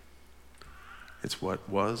communion. It's what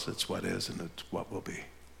was, it's what is, and it's what will be.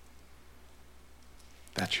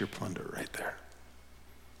 That's your plunder right there.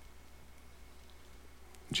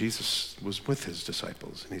 Jesus was with his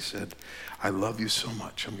disciples, and he said, I love you so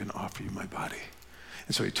much, I'm going to offer you my body.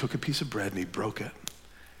 And so he took a piece of bread and he broke it.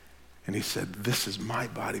 And he said, this is my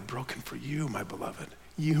body broken for you, my beloved.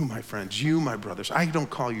 You, my friends, you, my brothers. I don't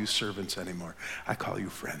call you servants anymore. I call you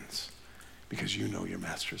friends because you know your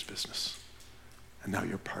master's business. And now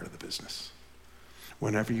you're part of the business.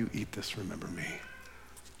 Whenever you eat this, remember me.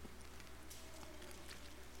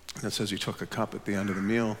 And it says he took a cup at the end of the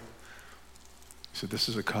meal. He said, this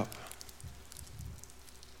is a cup.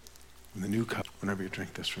 And the new cup, whenever you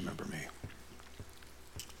drink this, remember me.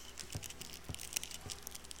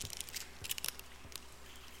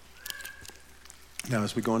 Now,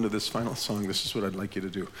 as we go into this final song, this is what I'd like you to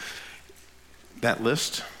do. That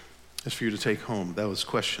list is for you to take home. Those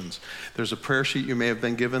questions. There's a prayer sheet you may have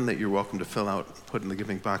been given that you're welcome to fill out, put in the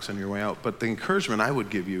giving box on your way out. But the encouragement I would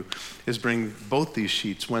give you is bring both these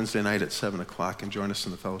sheets Wednesday night at 7 o'clock and join us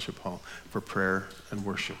in the fellowship hall for prayer and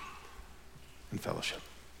worship and fellowship.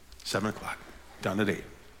 7 o'clock, done at 8.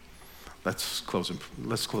 Let's close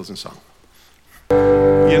in song.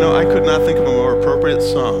 You know, I could not think of a more appropriate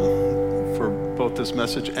song for both this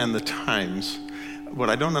message and the times. What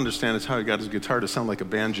I don't understand is how he got his guitar to sound like a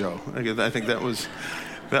banjo. I think that was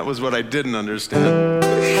what I didn't understand.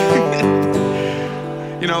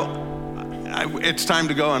 You know, it's time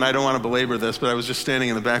to go, and I don't want to belabor this, but I was just standing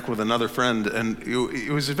in the back with another friend, and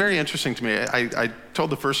it was very interesting to me. I told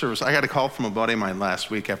the first service, I got a call from a buddy of mine last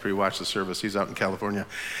week after he watched the service. He's out in California.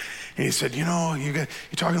 And he said, you know, you're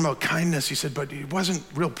talking about kindness. He said, but it wasn't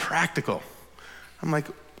real practical. I'm like,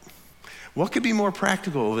 what could be more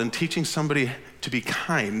practical than teaching somebody to be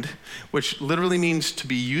kind, which literally means to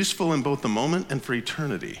be useful in both the moment and for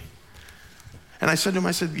eternity? And I said to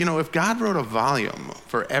him, you know, if God wrote a volume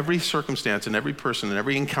for every circumstance and every person and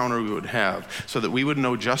every encounter we would have so that we would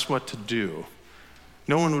know just what to do,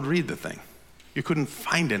 no one would read the thing. You couldn't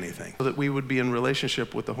find anything. So that we would be in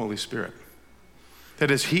relationship with the Holy Spirit. That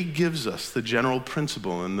is, he gives us the general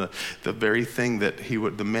principle and the very thing that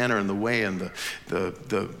the manner and the way and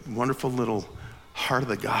the wonderful little heart of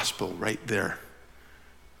the gospel right there.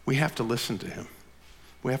 We have to listen to him.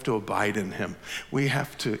 We have to abide in him. We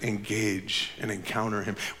have to engage and encounter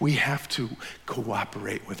him. We have to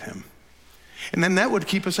cooperate with him. And then that would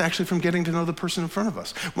keep us actually from getting to know the person in front of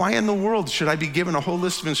us. Why in the world should I be given a whole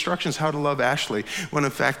list of instructions how to love Ashley when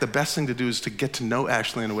in fact the best thing to do is to get to know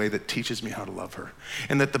Ashley in a way that teaches me how to love her?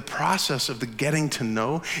 And that the process of the getting to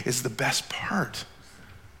know is the best part.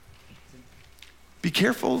 Be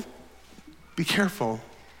careful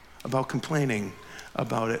about complaining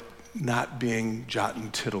about it not being jot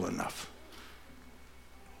and tittle enough,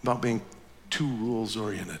 about being too rules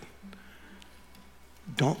oriented.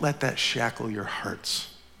 Don't let that shackle your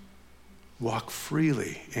hearts. Walk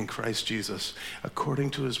freely in Christ Jesus according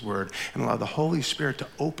to his word and allow the Holy Spirit to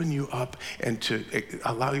open you up and to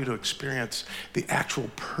allow you to experience the actual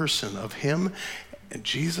person of him and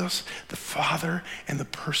Jesus, the Father, and the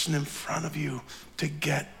person in front of you to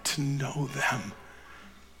get to know them.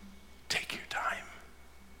 Take your time.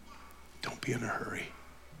 Don't be in a hurry,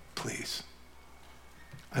 please.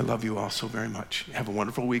 I love you all so very much. Have a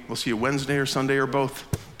wonderful week. We'll see you Wednesday or Sunday or both.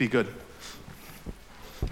 Be good.